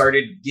even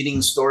started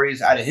getting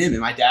stories out of him.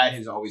 And my dad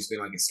has always been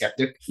like a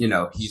skeptic. You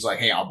know, he's like,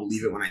 hey, I'll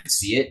believe it when I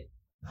see it.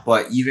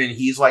 But even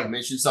he's like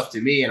mentioned stuff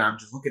to me, and I'm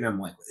just looking at him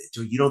like,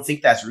 dude, you don't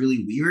think that's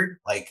really weird?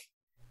 Like,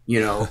 you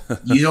know,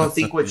 you don't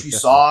think what you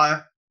saw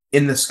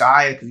in the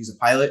sky, because he's a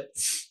pilot,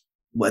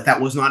 but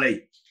that was not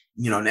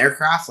an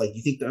aircraft. Like,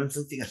 you don't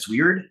think that's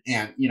weird?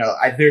 And, you know,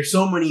 there's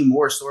so many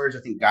more stories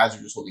I think guys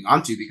are just holding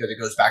on to, because it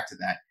goes back to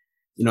that,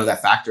 you know,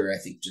 that factor. I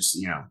think just,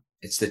 you know,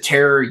 it's the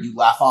terror you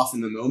laugh off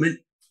in the moment.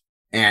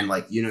 And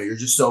like, you know, you're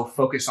just so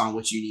focused on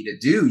what you need to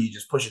do. You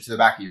just push it to the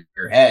back of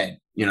your head.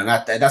 You know,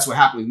 that's what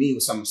happened with me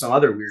with some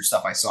other weird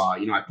stuff I saw.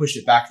 You know, I pushed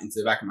it back into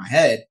the back of my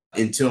head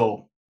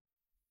until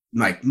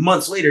like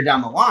months later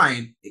down the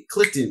line, it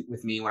clicked in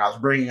with me when I was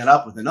bringing it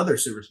up with another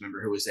service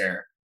member who was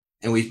there.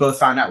 And we both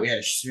found out we had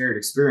a shared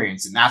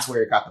experience. And that's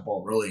where it got the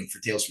ball rolling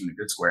for Tales from the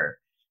Grid Square,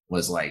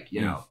 was like,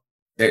 you know,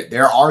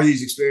 there are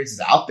these experiences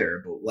out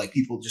there, but like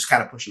people just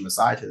kind of push them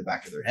aside to the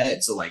back of their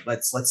head. So like,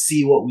 let's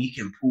see what we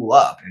can pull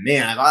up. And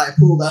man, if I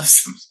pulled up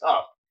some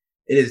stuff,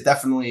 it is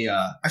definitely,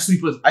 I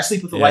sleep with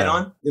the light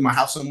on in my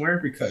house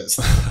somewhere, because,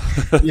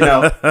 you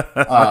know,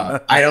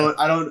 I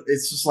don't,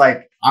 it's just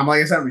like,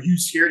 like I said, I'm a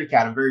huge scaredy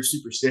cat. I'm very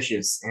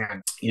superstitious.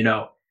 And, you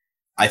know,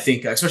 I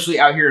think, especially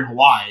out here in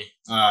Hawaii,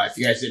 if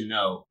you guys didn't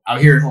know,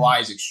 out here in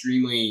Hawaii is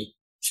extremely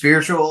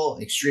spiritual,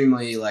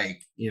 extremely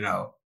like, you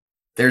know,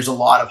 there's a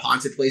lot of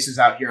haunted places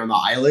out here on the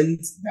island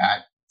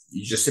that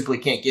you just simply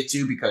can't get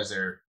to because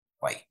they're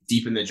like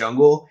deep in the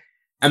jungle,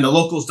 and the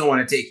locals don't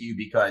want to take you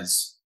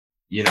because,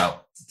 you know,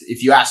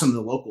 if you ask some of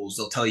the locals,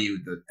 they'll tell you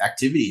the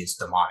activity is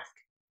demonic,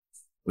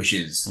 which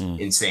is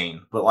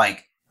insane. But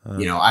like,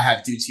 you know, I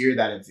have dudes here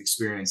that have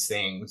experienced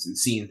things and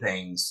seen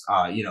things,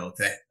 you know,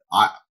 that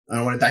I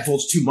don't want to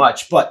divulge too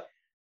much, but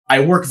I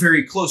work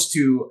very close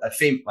to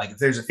like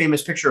there's a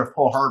famous picture of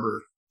Pearl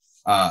Harbor,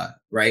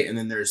 right? And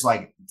then there's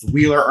like the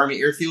Wheeler Army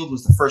Airfield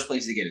was the first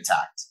place to get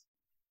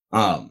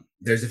attacked.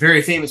 There's a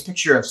very famous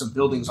picture of some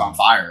buildings on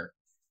fire,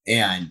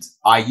 and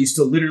I used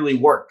to literally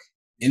work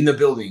in the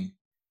building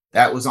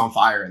that was on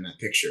fire in that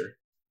picture,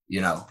 you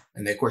know,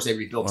 and of course they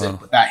rebuilt it,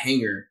 but that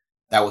hangar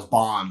that was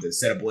bombed and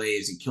set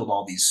ablaze and killed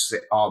all these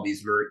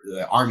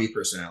army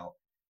personnel,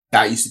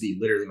 that used to be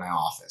literally my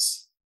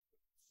office,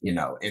 you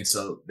know. And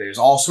so there's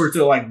all sorts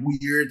of like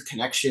weird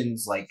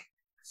connections. Like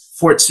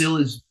Fort Sill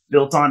is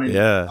built on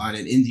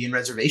an Indian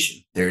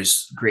reservation.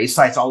 There's grave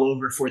sites all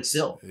over Fort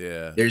Sill.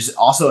 Yeah. There's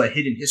also a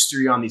hidden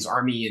history on these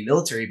army and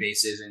military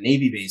bases and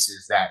Navy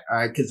bases that,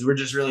 because we're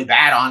just really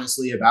bad,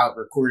 honestly, about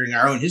recording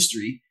our own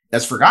history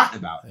that's forgotten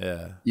about.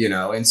 Yeah. You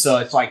know, and so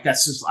it's like,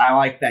 I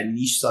like that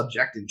niche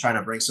subject and trying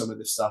to bring some of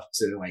this stuff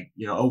to like,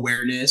 you know,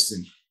 awareness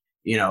and,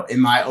 you know, in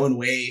my own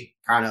way,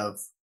 kind of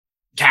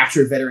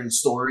capture veteran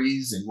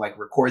stories and like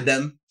record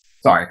them.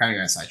 Sorry, I kind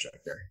of got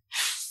sidetracked there.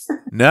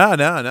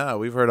 No.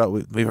 We've heard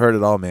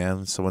it all,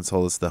 man. Someone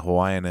told us the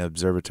Hawaiian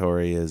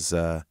Observatory is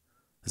a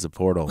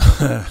portal.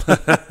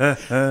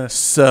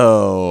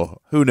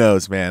 So who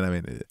knows, man? I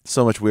mean,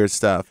 so much weird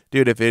stuff,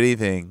 dude. If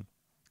anything,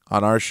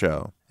 on our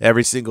show,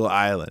 every single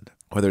island,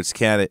 whether it's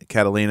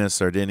Catalina,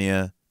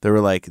 Sardinia, there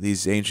were like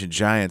these ancient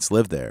giants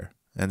lived there.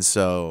 And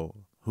so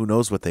who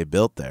knows what they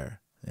built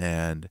there?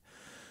 And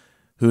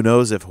who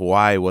knows if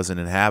Hawaii wasn't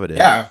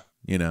inhabited,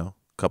 you know,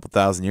 a couple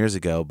thousand years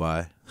ago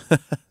by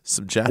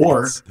some giants.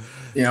 Or,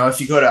 you know,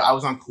 if you go to, I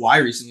was on Kauai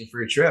recently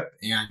for a trip,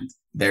 and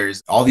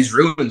there's all these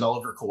ruins all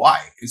over Kauai.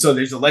 And so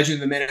there's a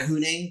legend of the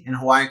Menehune in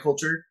Hawaiian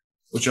culture,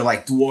 which are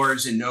like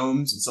dwarves and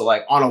gnomes. And so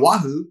like on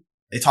Oahu,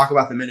 they talk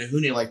about the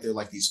Menehune like they're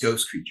like these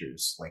ghost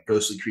creatures, like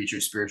ghostly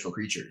creatures, spiritual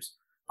creatures.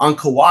 On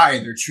Kauai,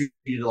 they're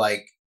treated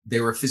like they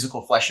were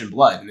physical flesh and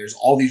blood. And there's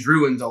all these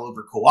ruins all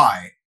over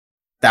Kauai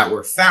that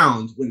were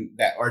found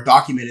that are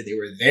documented. They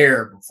were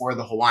there before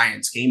the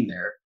Hawaiians came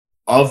there,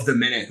 of the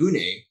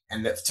Menehune.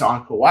 And that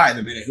on Kauai,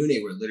 the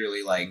Menehune were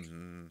literally like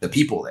the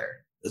people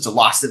there. It's a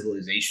lost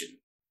civilization.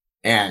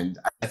 And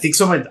I think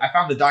I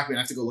found the document,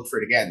 I have to go look for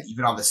it again,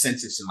 even on the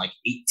census in like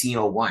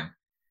 1801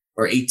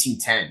 or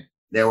 1810,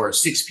 there were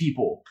 6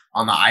 people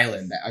on the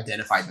island that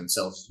identified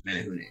themselves as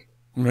Menehune.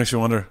 Makes you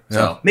wonder. Yeah.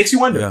 So, makes you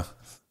wonder. Yeah.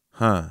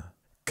 Huh.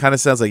 Kind of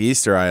sounds like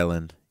Easter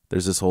Island.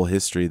 There's this whole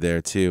history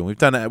there too. We've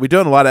done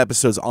a lot of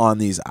episodes on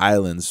these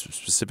islands,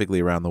 specifically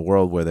around the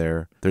world,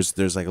 where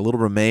there's like a little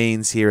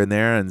remains here and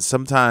there, and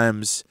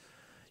sometimes,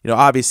 you know,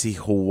 obviously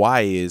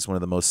Hawaii is one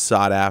of the most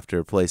sought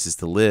after places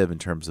to live in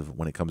terms of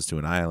when it comes to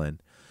an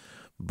island.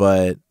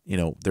 But, you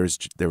know,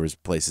 there was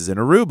places in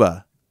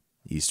Aruba,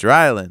 Easter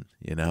Island,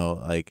 you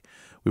know, like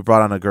we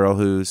brought on a girl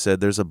who said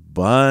there's a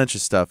bunch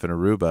of stuff in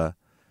Aruba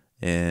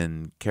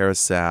and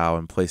Curacao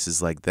and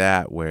places like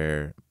that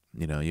where,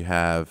 you know, you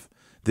have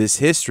this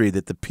history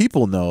that the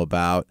people know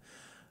about,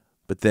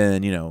 but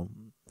then, you know,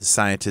 the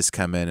scientists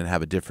come in and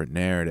have a different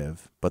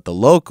narrative. But the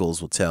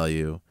locals will tell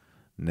you,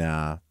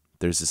 nah,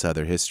 there's this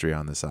other history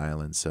on this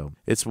island. So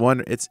it's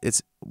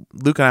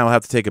Luke and I will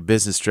have to take a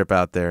business trip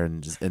out there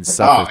and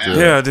suffer through it.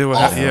 Yeah, dude.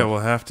 We'll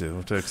have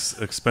to. It's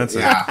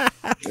expensive. Yeah,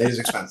 it is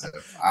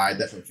expensive. I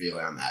definitely feel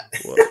it on that.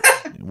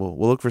 We'll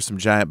look for some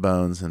giant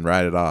bones and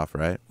ride it off,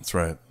 right? That's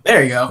right.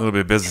 There you go. It'll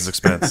be a business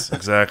expense.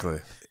 Exactly.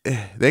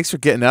 Thanks for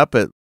getting up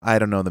at, I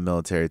don't know the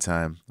military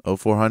time,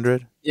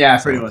 0400? Yeah,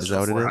 pretty much. Is that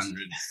what it is?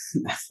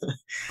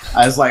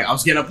 I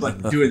was getting up like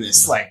doing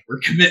this. Like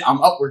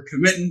I'm up. We're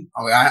committing.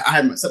 I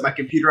had set my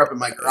computer up in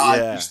my garage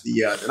just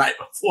the night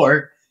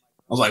before.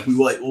 I was like,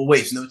 we'll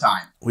waste no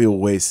time. We will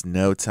waste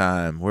no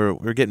time.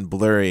 We're getting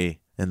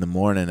blurry in the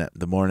morning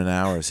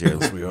hours here.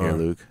 We are, here,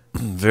 Luke.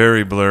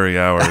 Very blurry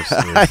hours.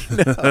 I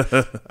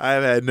know.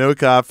 I've had no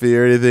coffee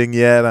or anything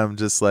yet. I'm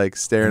just like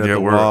staring at the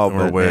wall.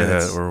 We're way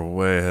ahead. We're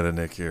way ahead of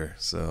Nick here,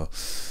 so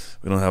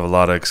we don't have a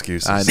lot of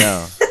excuses. I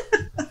know.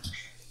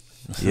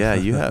 Yeah,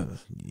 you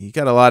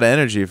got a lot of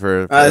energy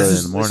for early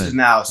in the morning. This is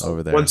now. So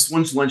over there. Once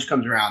lunch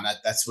comes around,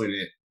 that's when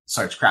it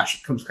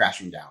comes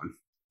crashing down.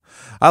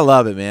 I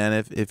love it,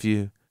 man. If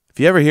you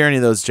ever hear any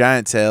of those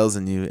giant tales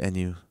and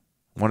you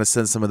want to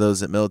send some of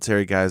those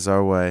military guys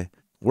our way,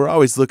 we're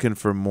always looking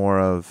for more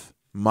of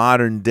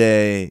modern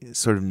day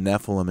sort of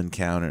Nephilim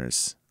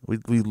encounters.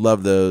 We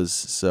love those,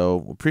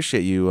 so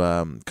appreciate you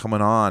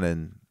coming on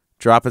and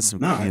dropping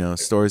some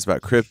stories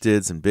about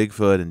cryptids and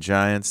Bigfoot and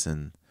giants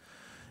and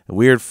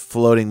weird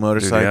floating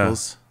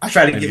motorcycles. Dude, yeah. I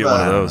try to get one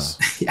of those.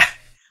 Yeah.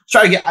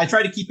 I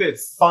try to keep it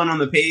fun on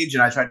the page,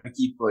 and I try to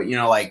keep,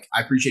 like,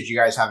 I appreciate you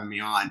guys having me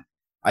on.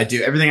 I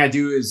do everything I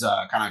do is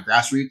kind of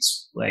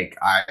grassroots. Like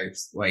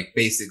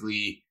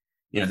basically,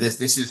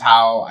 this is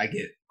how I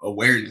get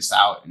awareness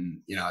out.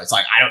 And, it's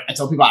like, I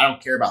tell people I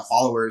don't care about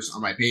followers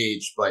on my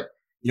page, but,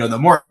 the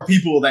more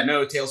people that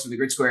know Tales from the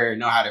Grid Square and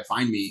know how to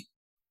find me,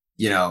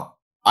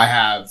 I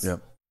have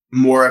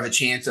more of a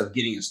chance of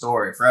getting a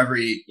story. For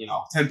every,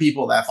 10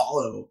 people that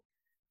follow,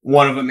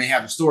 one of them may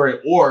have a story,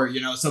 or,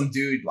 some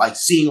dude like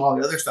seeing all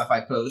the other stuff I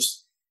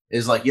post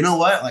is like, you know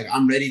what? Like,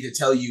 I'm ready to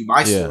tell you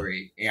my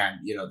story. And,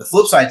 the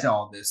flip side to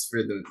all of this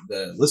for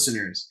the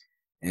listeners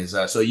is, so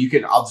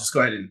I'll just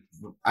go ahead and,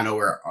 I know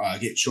we're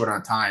getting short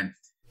on time,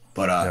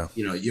 but,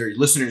 your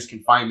listeners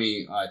can find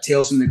me,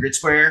 Tales from the Grid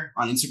Square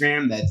on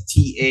Instagram. That's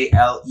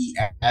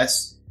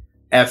Talesfromthegridsquare.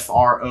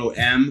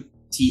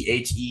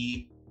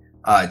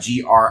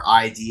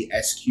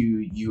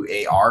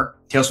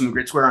 Tales from the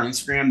Grid Square on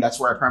Instagram. That's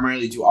where I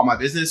primarily do all my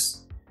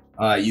business.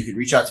 You can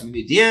reach out to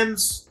me in the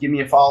DMs, give me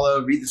a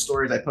follow, read the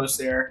stories I post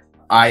there.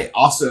 I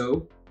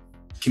also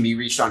can be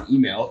reached on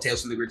email,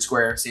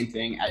 talesfromthegridsquare, same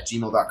thing,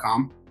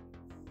 @gmail.com.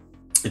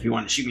 If you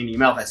want to shoot me an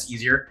email, that's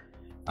easier.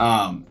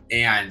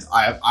 And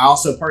I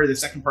also, the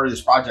second part of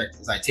this project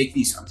is I'm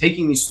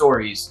taking these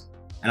stories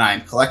and I'm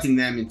collecting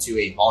them into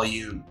a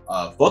volume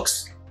of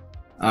books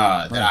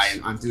that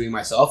I'm doing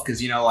myself. Cause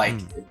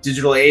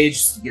digital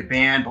age, you get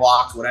banned,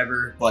 blocked,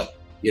 whatever. But,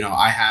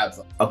 I have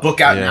a book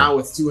out now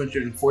with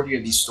 240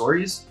 of these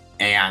stories.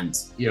 And,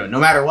 no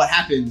matter what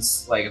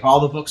happens, like if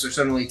all the books are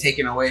suddenly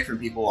taken away from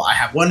people, I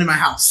have one in my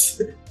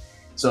house.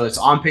 So it's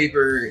on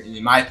paper, and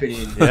in my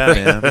opinion,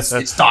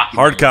 it's documented.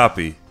 Hard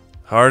copy.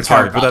 Hard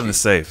copy. Put that in the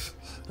safe.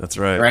 That's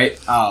right. Right.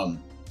 Well,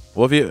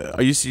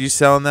 are you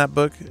selling that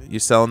book? You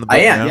selling the book? I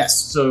am. Now?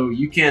 Yes. So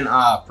you can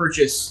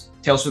purchase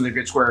Tales from the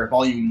Grid Square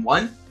Volume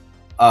 1.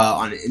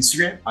 on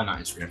Instagram. Not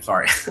Instagram,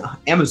 sorry,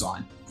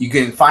 Amazon. You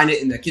can find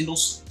it in the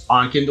Kindles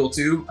on Kindle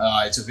too.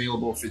 It's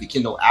available through the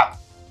Kindle app.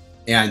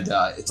 And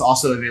it's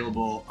also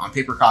available on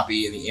paper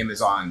copy in the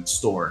Amazon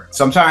store.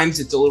 Sometimes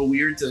it's a little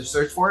weird to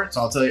search for it.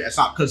 So I'll tell you, it's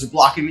not because they're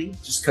blocking me,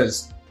 just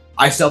because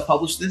I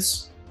self-published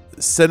this.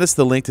 Send us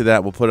the link to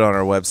that. We'll put it on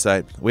our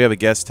website. We have a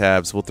guest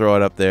tabs. We'll throw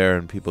it up there,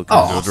 and people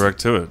can go direct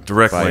to it.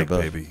 Direct link,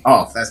 baby.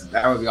 Oh,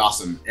 that would be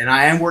awesome. And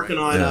I am working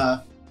on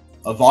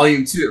a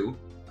volume 2,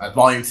 a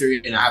volume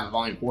 3, and I have a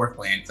volume 4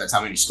 planned. That's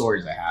how many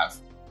stories I have.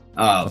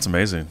 That's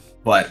amazing.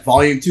 But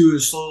volume 2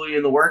 is slowly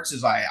in the works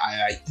as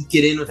I eke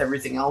it in with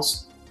everything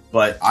else.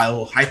 But I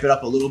will hype it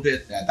up a little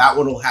bit. That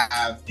one will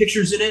have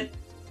pictures in it.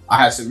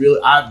 I have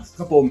a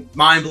couple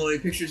mind-blowing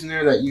pictures in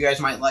there that you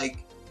guys might like.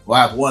 Well,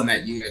 I have one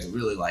that you guys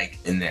really like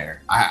in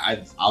there.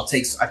 I've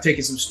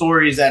taken some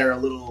stories that are a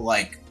little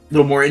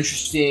more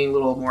interesting, a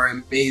little more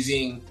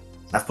amazing.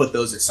 I've put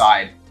those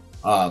aside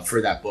for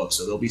that book.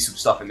 So there'll be some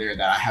stuff in there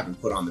that I haven't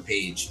put on the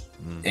page.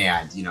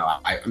 And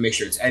I make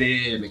sure it's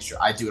edited, and make sure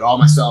I do it all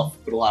myself.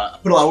 Put a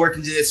lot of work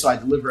into this, so I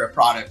deliver a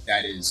product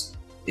that is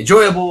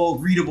enjoyable,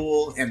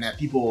 readable, and that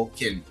people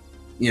can,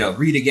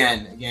 read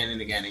again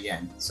and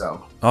again.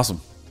 So awesome.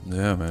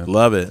 Yeah, man.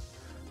 Love it.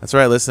 That's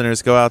right,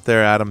 listeners. Go out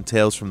there, Adam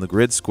Tales from the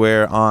Grid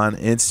Square on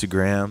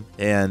Instagram,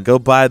 and go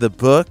buy the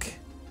book.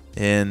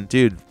 And,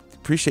 dude,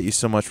 appreciate you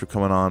so much for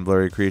coming on,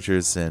 Blurry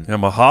Creatures. And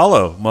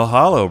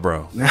mahalo,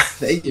 bro.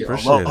 Thank you.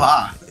 Appreciate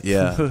Aloha. It.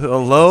 Yeah.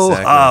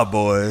 Aloha,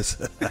 boys.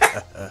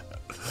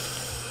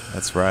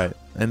 That's right.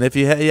 And if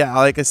you,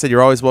 like I said,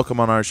 you're always welcome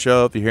on our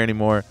show. If you hear any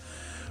more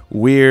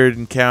weird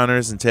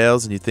encounters and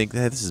tales, and you think,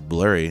 hey, this is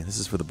blurry, this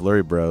is for the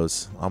blurry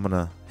bros, I'm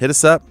gonna hit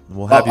us up, and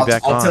we'll have you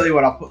back on. I'll tell you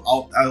what,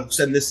 I'll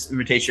send this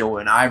invitation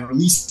when I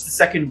release the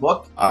second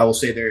book. I will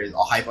say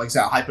I'll hype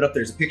it up.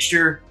 There's a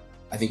picture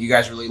I think you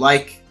guys really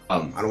like. I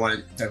don't want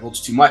to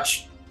divulge too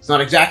much. It's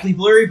not exactly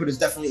blurry, but it's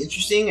definitely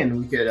interesting, and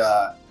we could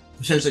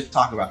potentially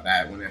talk about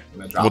that when it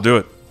drops. We'll do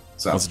it.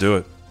 So let's do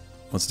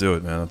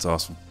it, man. That's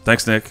awesome.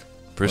 Thanks, Nick.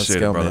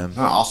 Appreciate it, brother. Man.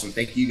 Oh, awesome.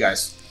 Thank you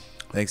guys.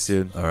 Thanks,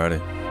 dude.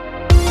 Alrighty.